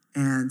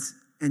 And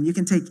you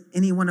can take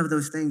any one of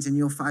those things and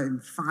you'll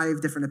find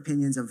 5 different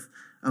opinions of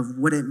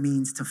what it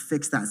means to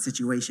fix that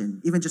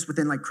situation, even just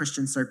within like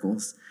Christian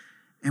circles.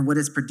 And what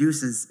it's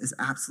produced is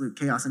absolute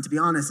chaos. And to be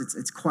honest,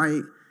 it's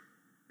quite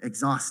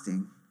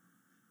exhausting.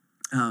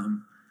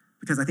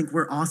 Because I think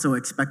we're also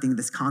expecting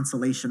this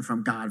consolation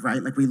from God,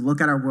 right? Like we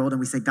look at our world and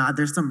we say, God,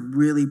 there's some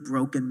really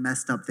broken,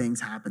 messed up things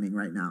happening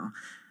right now.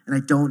 And I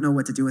don't know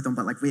what to do with them,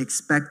 but like we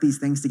expect these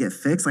things to get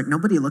fixed. Like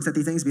nobody looks at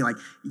these things and be like,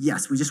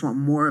 yes, we just want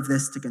more of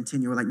this to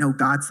continue. We're like, no,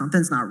 God,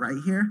 something's not right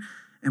here.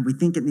 And we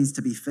think it needs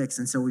to be fixed.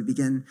 And so we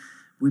begin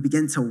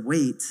to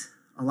wait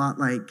a lot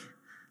like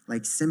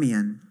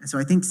Simeon. And so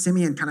I think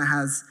Simeon kind of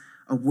has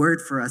a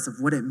word for us of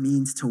what it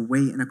means to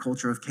wait in a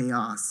culture of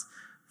chaos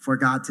for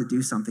God to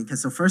do something.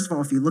 Because so first of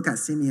all, if you look at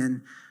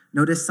Simeon,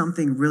 notice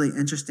something really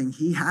interesting.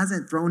 He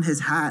hasn't thrown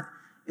his hat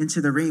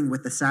into the ring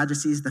with the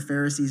Sadducees, the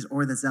Pharisees,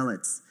 or the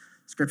Zealots.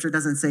 Scripture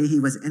doesn't say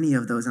he was any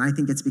of those. And I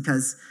think it's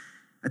because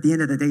at the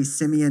end of the day,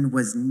 Simeon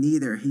was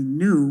neither. He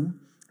knew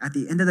at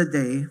the end of the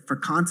day, for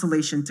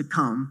consolation to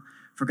come,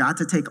 for God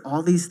to take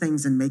all these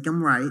things and make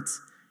them right,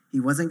 he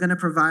wasn't going to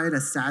provide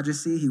a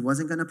Sadducee. He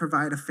wasn't going to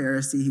provide a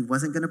Pharisee. He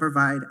wasn't going to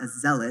provide a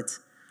Zealot.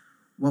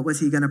 What was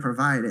he going to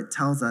provide? It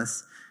tells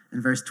us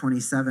in verse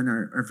 27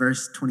 or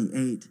verse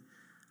 28,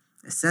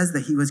 it says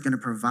that he was going to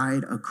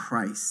provide a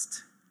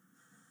Christ.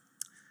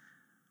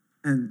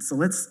 And so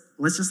let's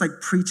just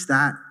like preach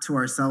that to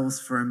ourselves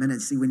for a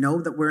minute. See, we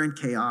know that we're in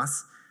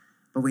chaos,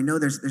 but we know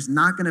there's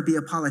not going to be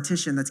a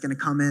politician that's going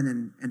to come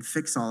in and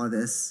fix all of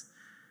this.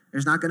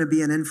 There's not going to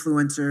be an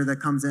influencer that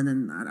comes in,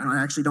 and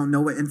I actually don't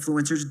know what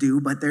influencers do,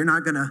 but they're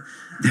not gonna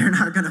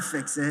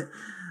fix it.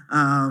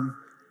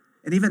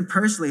 And even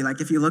personally, like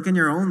if you look in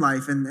your own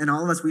life, and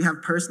all of us, we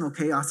have personal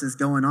chaoses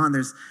going on.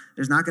 There's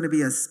not going to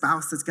be a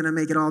spouse that's going to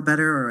make it all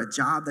better, or a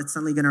job that's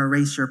suddenly going to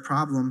erase your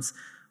problems.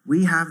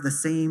 We have the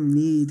same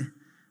need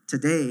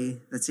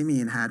today that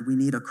Simeon had. We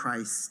need a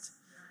Christ.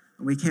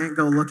 We can't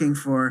go looking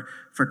for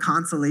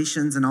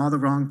consolations in all the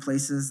wrong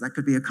places. That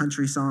could be a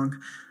country song.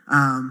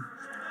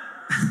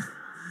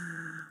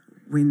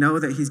 We know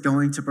that he's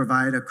going to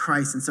provide a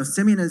Christ. And so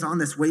Simeon is on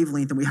this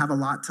wavelength, and we have a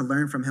lot to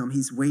learn from him.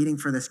 He's waiting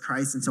for this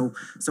Christ. And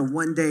so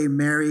one day,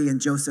 Mary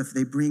and Joseph,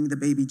 they bring the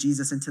baby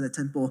Jesus into the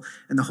temple,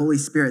 and the Holy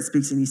Spirit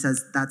speaks, and he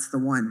says, that's the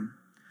one.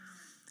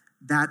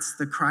 That's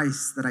the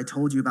Christ that I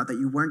told you about, that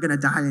you weren't going to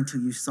die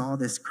until you saw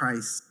this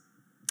Christ.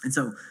 And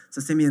so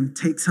Simeon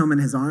takes him in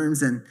his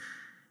arms, and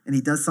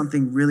he does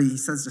something really, he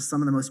says just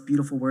some of the most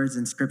beautiful words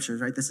in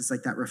scriptures, right? This is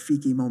like that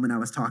Rafiki moment I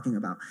was talking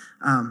about.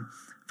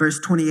 Verse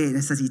 28,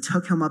 it says, he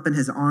took him up in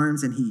his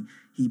arms and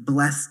he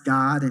blessed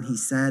God and he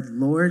said,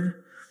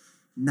 Lord,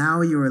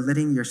 now you are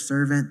letting your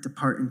servant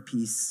depart in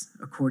peace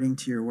according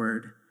to your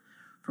word.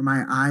 For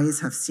my eyes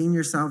have seen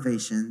your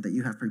salvation that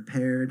you have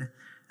prepared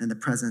in the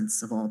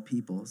presence of all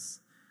peoples.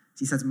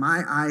 He says,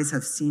 my eyes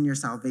have seen your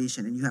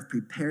salvation, and you have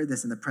prepared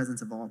this in the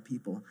presence of all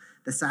people.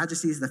 The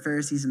Sadducees, the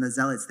Pharisees, and the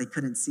Zealots, they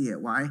couldn't see it.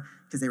 Why?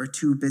 Because they were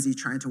too busy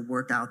trying to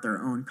work out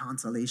their own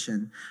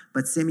consolation.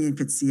 But Simeon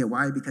could see it.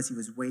 Why? Because he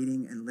was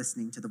waiting and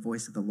listening to the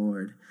voice of the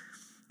Lord.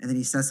 And then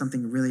he says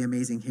something really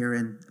amazing here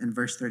in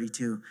verse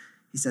 32.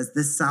 He says,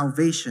 this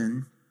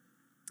salvation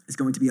is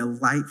going to be a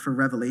light for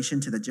revelation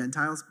to the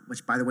Gentiles,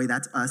 which, by the way,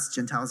 that's us.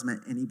 Gentiles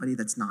meant anybody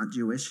that's not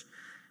Jewish.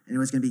 And it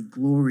was going to be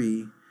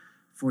glory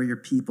for your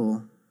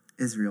people,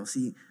 Israel.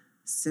 See,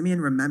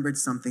 Simeon remembered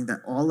something that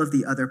all of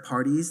the other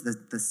parties,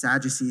 the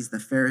Sadducees, the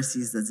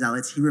Pharisees, the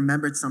Zealots, he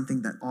remembered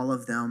something that all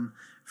of them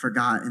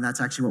forgot. And that's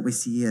actually what we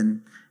see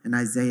in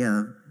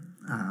Isaiah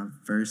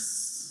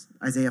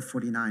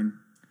 49,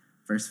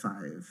 verse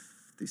 5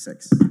 through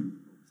 6.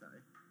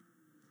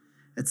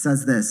 It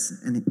says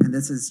this, and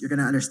this is, you're going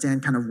to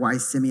understand kind of why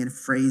Simeon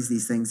phrased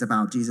these things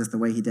about Jesus the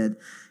way he did.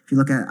 If you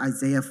look at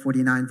Isaiah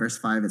 49, verse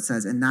 5, it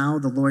says, and now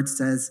the Lord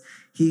says,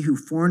 he who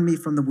formed me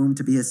from the womb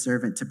to be his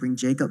servant, to bring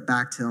Jacob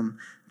back to him,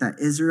 that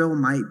Israel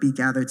might be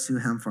gathered to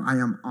him, for I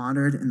am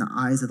honored in the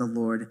eyes of the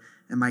Lord,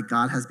 and my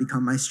God has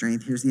become my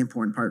strength. Here's the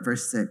important part,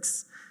 verse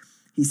 6.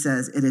 He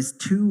says, it is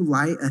too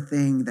light a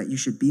thing that you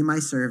should be my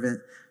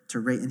servant to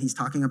raise, and he's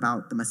talking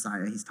about the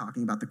Messiah, he's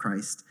talking about the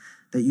Christ,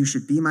 that you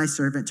should be my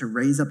servant to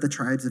raise up the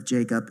tribes of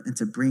Jacob and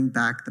to bring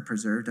back the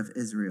preserved of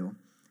Israel.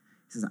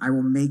 He says, I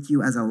will make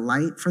you as a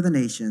light for the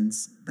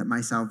nations, that my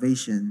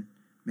salvation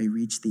may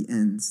reach the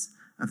ends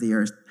of the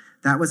earth.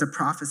 That was a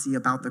prophecy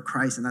about the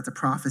Christ, and that's a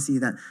prophecy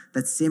that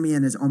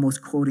Simeon is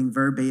almost quoting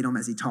verbatim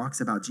as he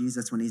talks about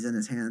Jesus when he's in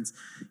his hands.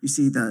 You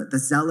see, the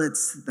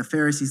Zealots, the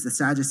Pharisees, the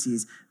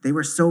Sadducees, they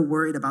were so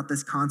worried about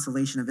this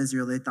consolation of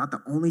Israel. They thought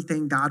the only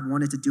thing God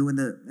wanted to do in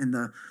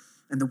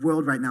the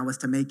world right now was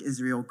to make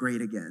Israel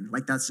great again.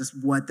 Like, that's just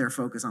what they're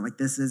focused on. Like,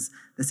 this is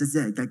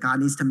it, that God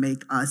needs to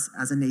make us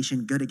as a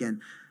nation good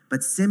again.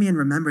 But Simeon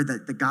remembered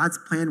that the God's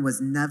plan was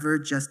never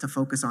just to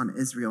focus on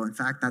Israel. In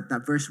fact,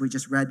 that verse we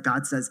just read,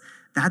 God says,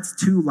 that's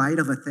too light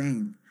of a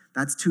thing.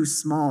 That's too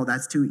small.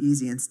 That's too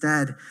easy.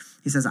 Instead,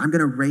 he says, I'm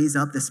going to raise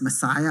up this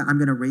Messiah. I'm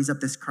going to raise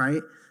up this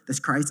Christ.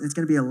 And it's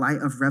going to be a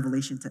light of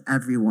revelation to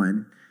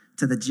everyone,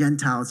 to the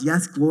Gentiles.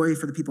 Yes, glory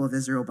for the people of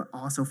Israel, but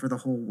also for the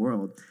whole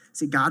world.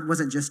 See, God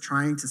wasn't just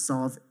trying to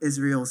solve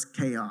Israel's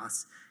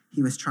chaos.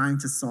 He was trying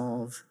to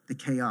solve the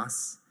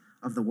chaos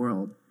of the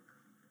world.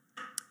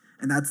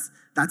 And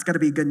that's got to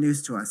be good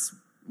news to us.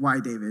 Why,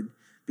 David?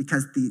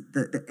 Because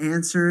the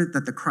answer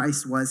that the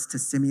Christ was to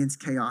Simeon's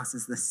chaos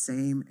is the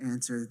same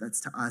answer that's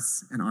to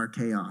us and our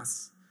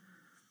chaos.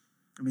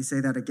 Let me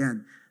say that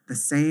again. The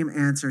same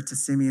answer to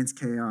Simeon's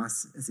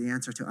chaos is the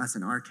answer to us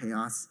and our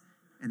chaos,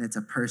 and it's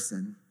a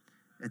person.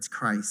 It's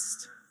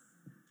Christ.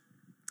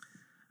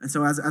 And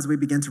so as we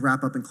begin to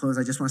wrap up and close,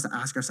 I just want us to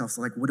ask ourselves,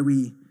 like, what do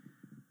we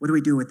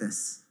do with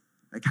this?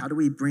 Like, how do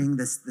we bring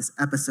this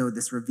episode,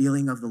 this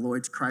revealing of the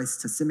Lord's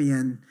Christ to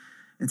Simeon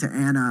and to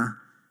Anna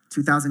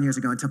 2,000 years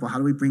ago in Temple? How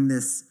do we bring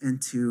this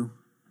into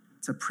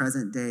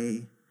present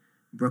day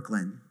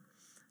Brooklyn?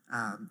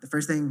 The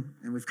first thing,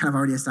 and we've kind of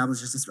already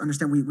established, is just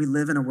understand we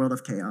live in a world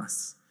of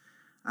chaos.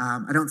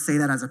 I don't say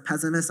that as a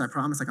pessimist, I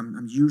promise. Like,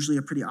 I'm usually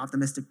a pretty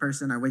optimistic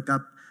person. I wake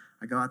up,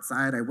 I go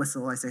outside, I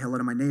whistle, I say hello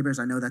to my neighbors.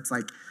 I know that's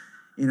like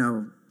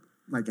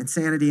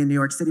insanity in New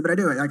York City, but I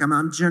do it. Like,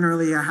 I'm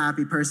generally a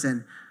happy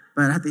person.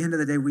 But at the end of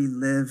the day, we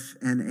live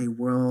in a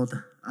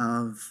world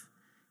of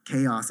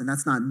chaos, and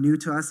that's not new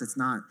to us. It's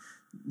not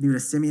new to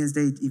Simeon's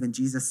day. Even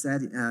Jesus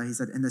said, he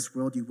said, in this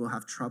world you will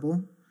have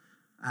trouble,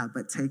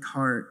 but take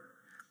heart,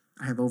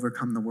 I have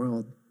overcome the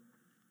world.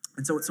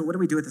 And so what do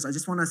we do with this? I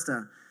just want us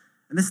to,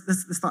 and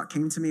this thought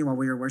came to me while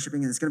we were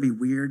worshiping, and it's going to be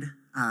weird,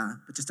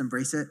 but just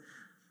embrace it.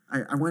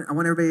 I want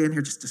everybody in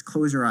here, just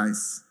close your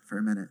eyes for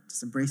a minute.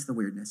 Just embrace the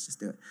weirdness. Just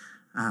do it.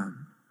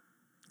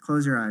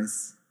 Close your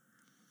eyes.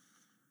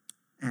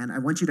 And I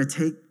want you to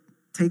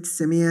take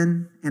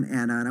Simeon and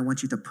Anna, and I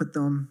want you to put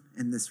them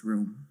in this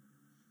room.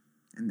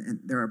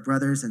 And there are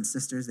brothers and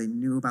sisters. They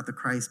knew about the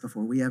Christ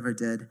before we ever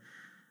did.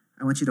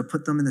 I want you to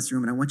put them in this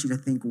room, and I want you to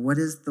think, what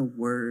is the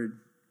word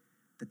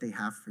that they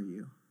have for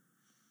you?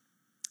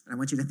 And I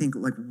want you to think,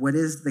 like, what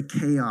is the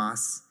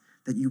chaos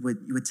that you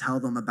would tell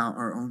them about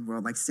our own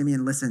world? Like,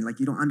 Simeon, listen, like,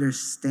 you don't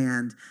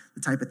understand the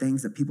type of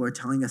things that people are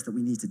telling us that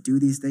we need to do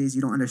these days.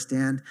 You don't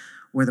understand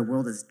where the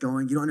world is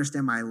going. You don't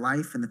understand my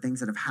life and the things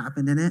that have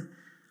happened in it.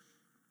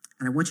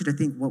 And I want you to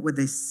think, what would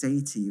they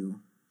say to you?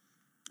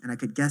 And I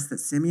could guess that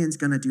Simeon's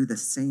going to do the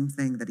same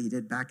thing that he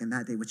did back in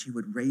that day, which he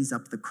would raise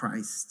up the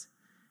Christ.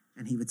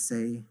 And he would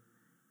say,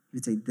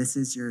 this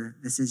is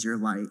your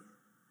light.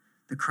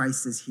 The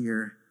Christ is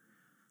here.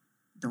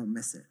 Don't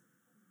miss it.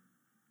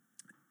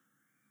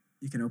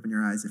 You can open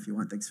your eyes if you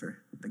want. Thanks for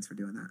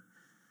doing that.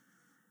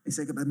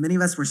 But many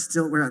of us,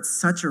 we're at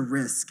such a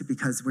risk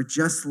because we're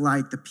just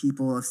like the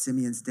people of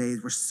Simeon's days.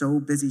 We're so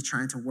busy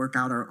trying to work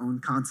out our own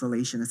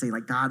consolation and say,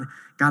 like, God,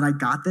 I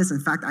got this. In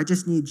fact, I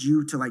just need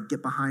you to, like,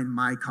 get behind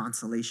my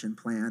consolation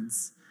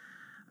plans.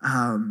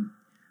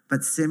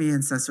 But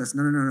Simeon says to us,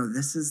 no,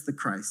 this is the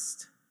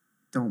Christ.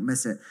 Don't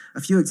miss it. A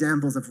few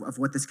examples of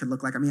what this could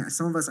look like. I mean,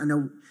 some of us, I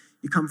know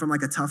you come from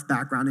like a tough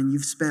background and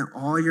you've spent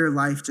all your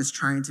life just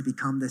trying to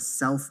become this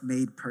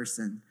self-made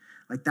person.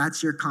 Like,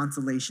 that's your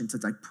consolation, to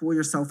like pull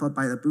yourself up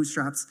by the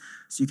bootstraps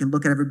so you can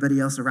look at everybody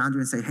else around you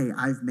and say, hey,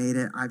 I've made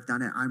it, I've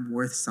done it, I'm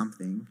worth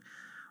something.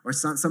 Or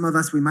some of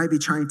us, we might be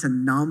trying to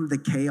numb the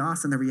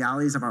chaos and the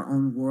realities of our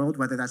own world,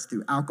 whether that's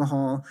through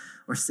alcohol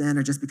or sin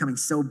or just becoming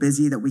so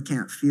busy that we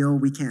can't feel,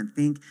 we can't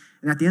think.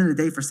 And at the end of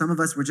the day, for some of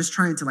us, we're just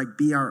trying to like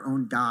be our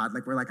own God.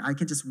 Like, we're like, I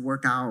can just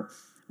work out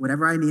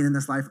whatever I need in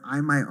this life.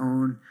 I'm my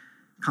own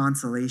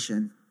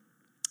consolation.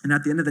 And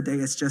at the end of the day,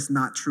 it's just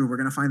not true. We're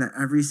going to find that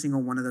every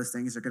single one of those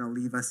things are going to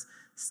leave us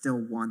still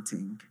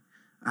wanting,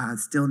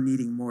 still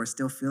needing more,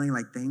 still feeling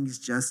like things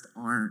just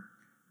aren't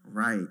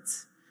right.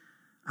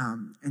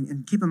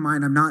 And keep in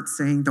mind, I'm not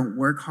saying don't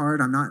work hard.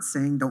 I'm not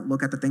saying don't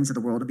look at the things of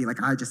the world and be like,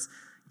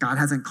 God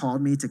hasn't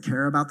called me to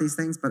care about these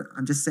things. But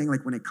I'm just saying,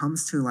 like, when it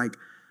comes to like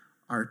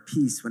our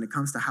peace, when it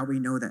comes to how we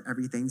know that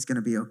everything's going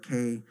to be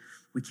okay,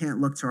 we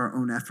can't look to our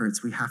own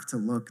efforts. We have to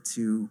look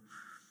to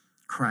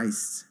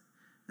Christ.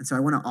 And so I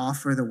want to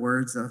offer the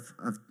words of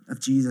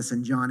Jesus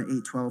in John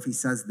 8:12. He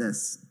says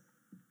this.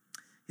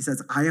 He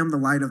says, I am the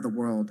light of the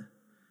world.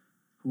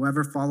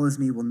 Whoever follows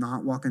me will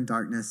not walk in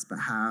darkness,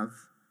 but have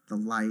the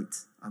light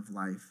of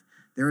life.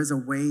 There is a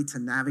way to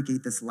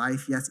navigate this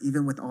life, yes,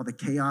 even with all the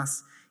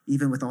chaos,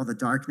 even with all the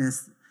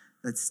darkness,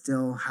 that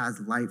still has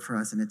light for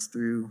us, and it's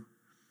through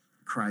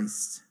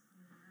Christ.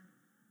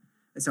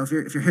 And so if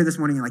you're here this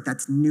morning and like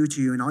that's new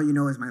to you and all you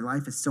know is my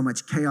life is so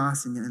much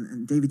chaos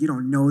and David, you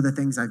don't know the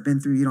things I've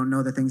been through. You don't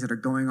know the things that are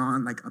going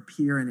on like up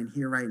here and in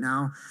here right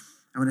now.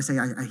 I want to say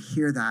I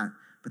hear that,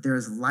 but there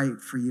is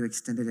light for you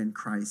extended in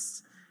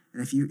Christ.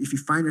 And if you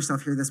find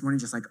yourself here this morning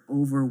just like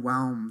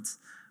overwhelmed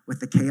with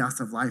the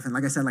chaos of life, and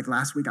like I said, like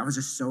last week, I was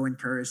just so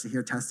encouraged to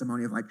hear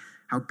testimony of like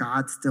how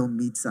God still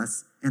meets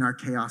us in our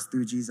chaos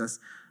through Jesus.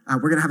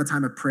 We're going to have a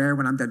time of prayer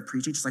when I'm done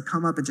preaching. Just like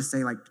come up and just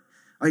say like,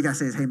 all you got to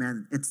say is, hey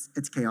man, it's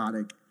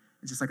chaotic.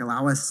 And just like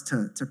allow us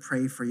to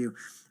pray for you.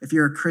 If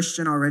you're a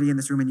Christian already in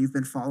this room and you've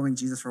been following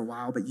Jesus for a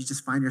while, but you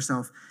just find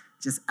yourself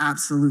just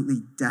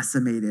absolutely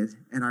decimated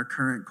in our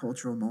current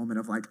cultural moment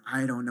of like,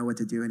 I don't know what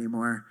to do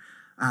anymore.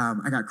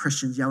 I got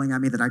Christians yelling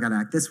at me that I got to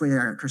act this way.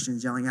 I got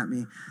Christians yelling at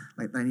me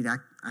like that I need to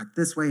act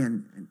this way.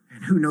 And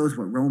who knows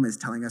what Rome is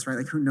telling us, right?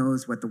 Like who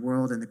knows what the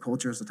world and the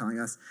cultures are telling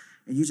us.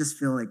 And you just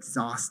feel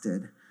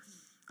exhausted.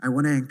 I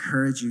want to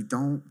encourage you,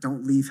 don't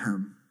leave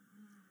him.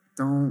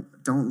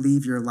 Don't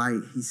leave your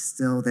light. He's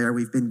still there.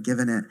 We've been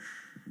given it.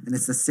 And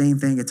it's the same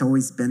thing. It's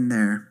always been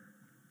there.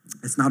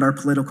 It's not our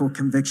political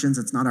convictions.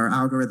 It's not our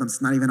algorithms.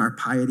 It's not even our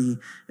piety.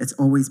 It's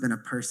always been a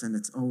person.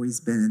 It's always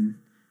been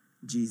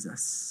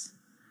Jesus.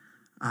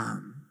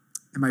 And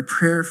my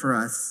prayer for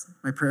us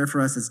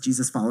as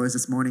Jesus followers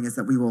this morning is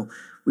that we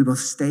will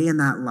stay in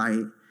that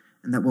light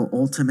and that we'll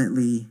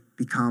ultimately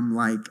become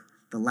like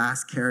the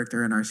last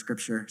character in our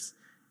scriptures,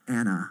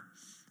 Anna.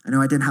 I know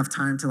I didn't have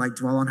time to like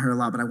dwell on her a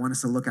lot, but I want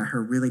us to look at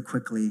her really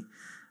quickly,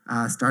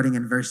 starting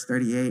in verse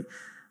 38.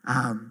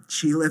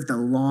 She lived a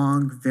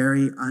long,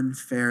 very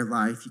unfair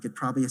life. You could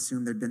probably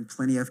assume there'd been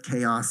plenty of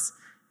chaos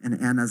in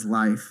Anna's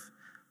life,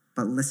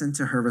 but listen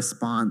to her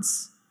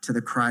response to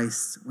the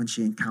Christ when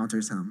she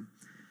encounters him.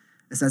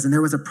 It says, and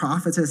there was a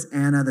prophetess,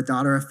 Anna, the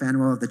daughter of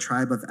Phanuel of the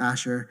tribe of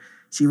Asher.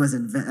 She was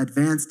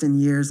advanced in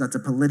years. That's a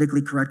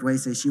politically correct way to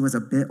say she was a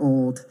bit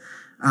old.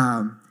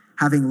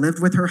 Having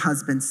lived with her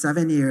husband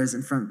 7 years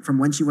and from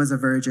when she was a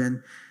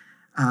virgin,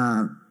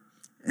 and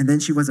then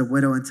she was a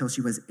widow until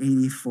she was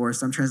 84.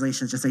 Some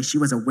translations just say she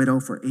was a widow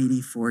for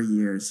 84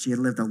 years. She had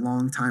lived a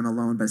long time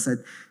alone, but it said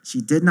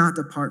she did not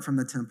depart from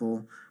the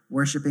temple,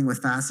 worshiping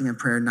with fasting and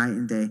prayer night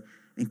and day.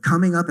 And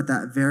coming up at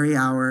that very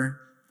hour,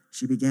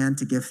 she began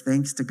to give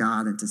thanks to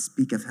God and to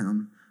speak of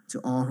him to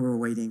all who were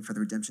waiting for the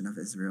redemption of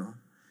Israel.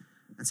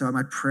 And so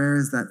my prayer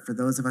is that for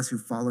those of us who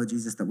follow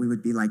Jesus, that we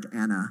would be like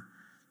Anna,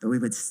 that we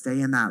would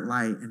stay in that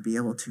light and be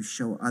able to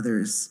show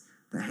others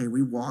that, hey,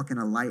 we walk in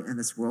a light in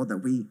this world that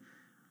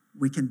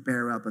we can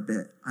bear up a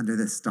bit under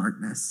this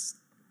darkness.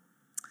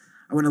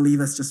 I want to leave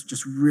us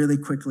just really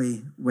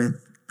quickly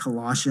with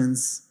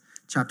Colossians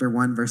chapter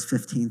 1, verse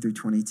 15 through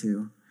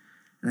 22.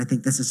 And I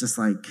think this is just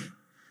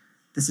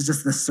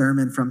the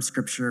sermon from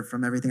Scripture,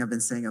 from everything I've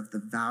been saying of the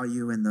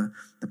value and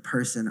the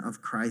person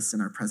of Christ in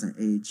our present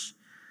age.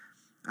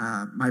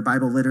 My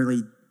Bible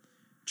literally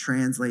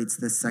translates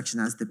this section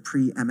as the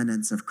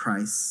preeminence of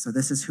Christ. So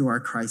this is who our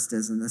Christ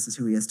is, and this is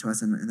who he is to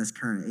us in this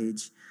current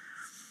age.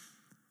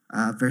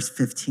 Verse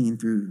 15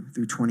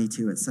 through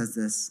 22, it says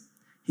this: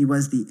 he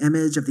was the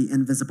image of the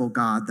invisible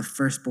God, the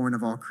firstborn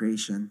of all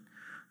creation.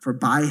 For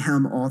by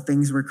him all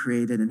things were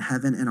created in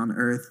heaven and on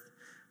earth,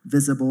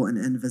 visible and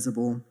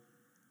invisible,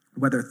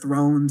 whether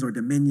thrones or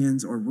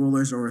dominions or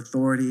rulers or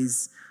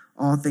authorities,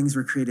 all things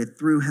were created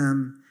through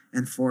him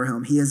and for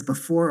him. He is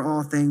before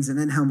all things, and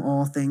in him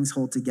all things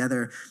hold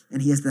together.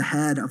 And he is the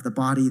head of the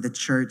body, the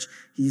church.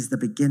 He is the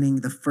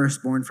beginning, the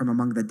firstborn from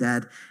among the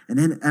dead. And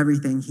in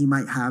everything he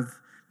might have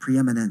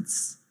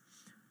preeminence.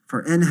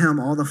 For in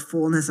him all the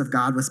fullness of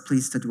God was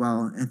pleased to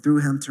dwell, and through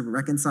him to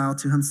reconcile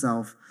to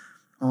himself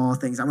all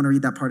things. I want to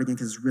read that part again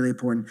because it's really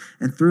important.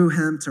 And through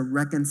him to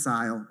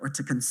reconcile or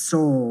to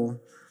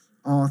console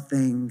all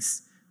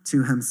things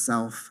to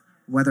himself,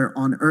 whether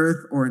on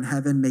earth or in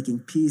heaven, making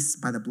peace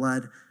by the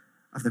blood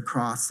of the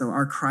cross. So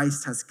our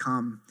Christ has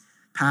come,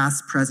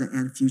 past, present,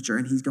 and future,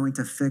 and he's going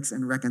to fix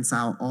and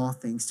reconcile all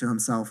things to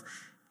himself.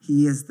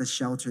 He is the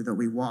shelter that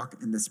we walk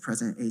in this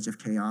present age of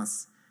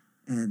chaos.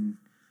 And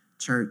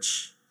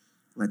church,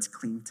 let's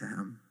cling to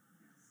him.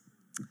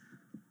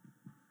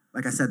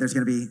 Like I said, there's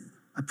going to be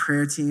a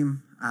prayer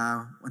team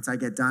once I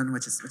get done,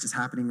 which is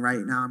happening right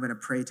now. I'm going to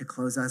pray to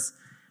close us.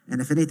 And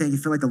if anything, you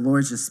feel like the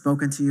Lord's just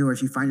spoken to you, or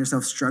if you find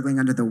yourself struggling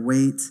under the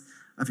weight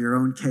of your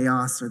own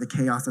chaos or the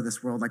chaos of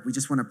this world, like we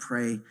just want to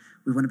pray.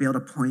 We want to be able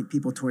to point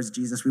people towards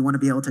Jesus. We want to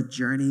be able to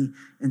journey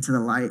into the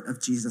light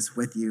of Jesus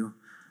with you.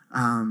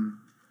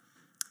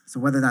 So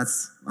whether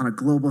that's on a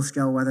global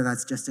scale, whether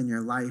that's just in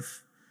your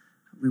life,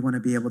 we want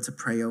to be able to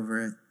pray over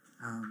it.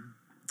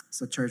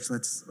 So church,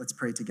 let's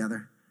pray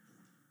together.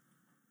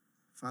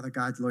 Father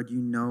God, Lord,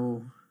 you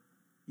know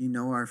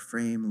our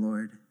frame,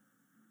 Lord.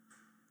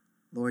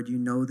 Lord, you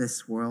know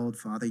this world,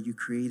 Father. You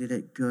created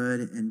it good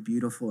and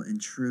beautiful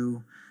and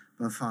true.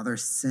 But Father,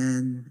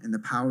 sin and the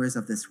powers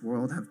of this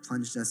world have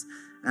plunged us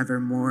ever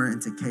more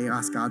into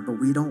chaos, God. But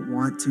we don't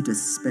want to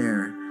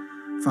despair.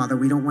 Father,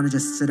 we don't want to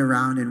just sit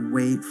around and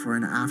wait for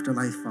an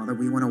afterlife, Father.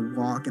 We want to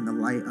walk in the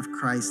light of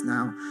Christ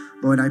now.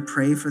 Lord, I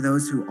pray for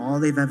those who all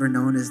they've ever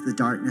known is the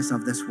darkness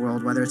of this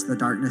world, whether it's the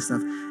darkness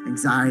of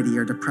anxiety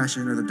or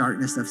depression or the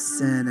darkness of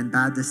sin and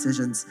bad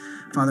decisions,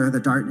 Father, or the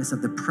darkness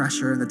of the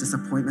pressure and the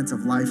disappointments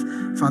of life.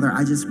 Father,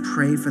 I just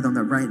pray for them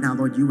that right now,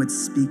 Lord, you would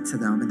speak to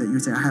them and that you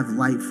would say, I have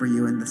light for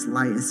you, and this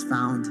light is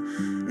found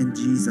in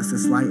Jesus.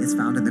 This light is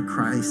found in the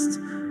Christ.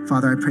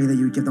 Father, I pray that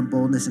you would give them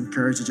boldness and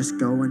courage to just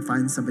go and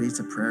find somebody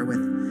to pray with.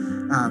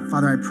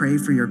 Father, I pray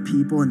for your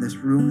people in this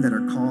room that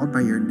are called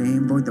by your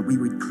name, Lord, that we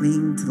would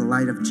cling to the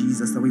light of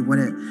Jesus, that we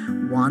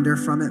wouldn't wander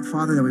from it,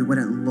 Father, that we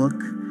wouldn't look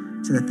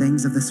to the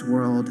things of this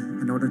world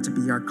in order to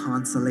be our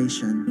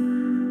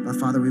consolation. But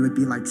Father, we would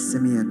be like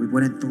Simeon. We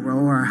wouldn't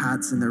throw our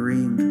hats in the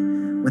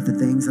ring with the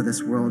things of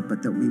this world,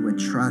 but that we would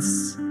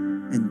trust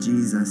in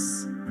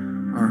Jesus,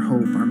 our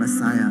hope, our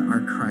Messiah,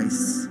 our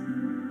Christ.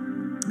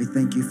 We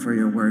thank you for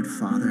your word,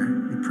 Father.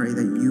 We pray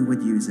that you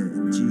would use it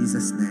in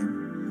Jesus'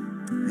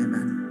 name.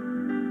 Amen.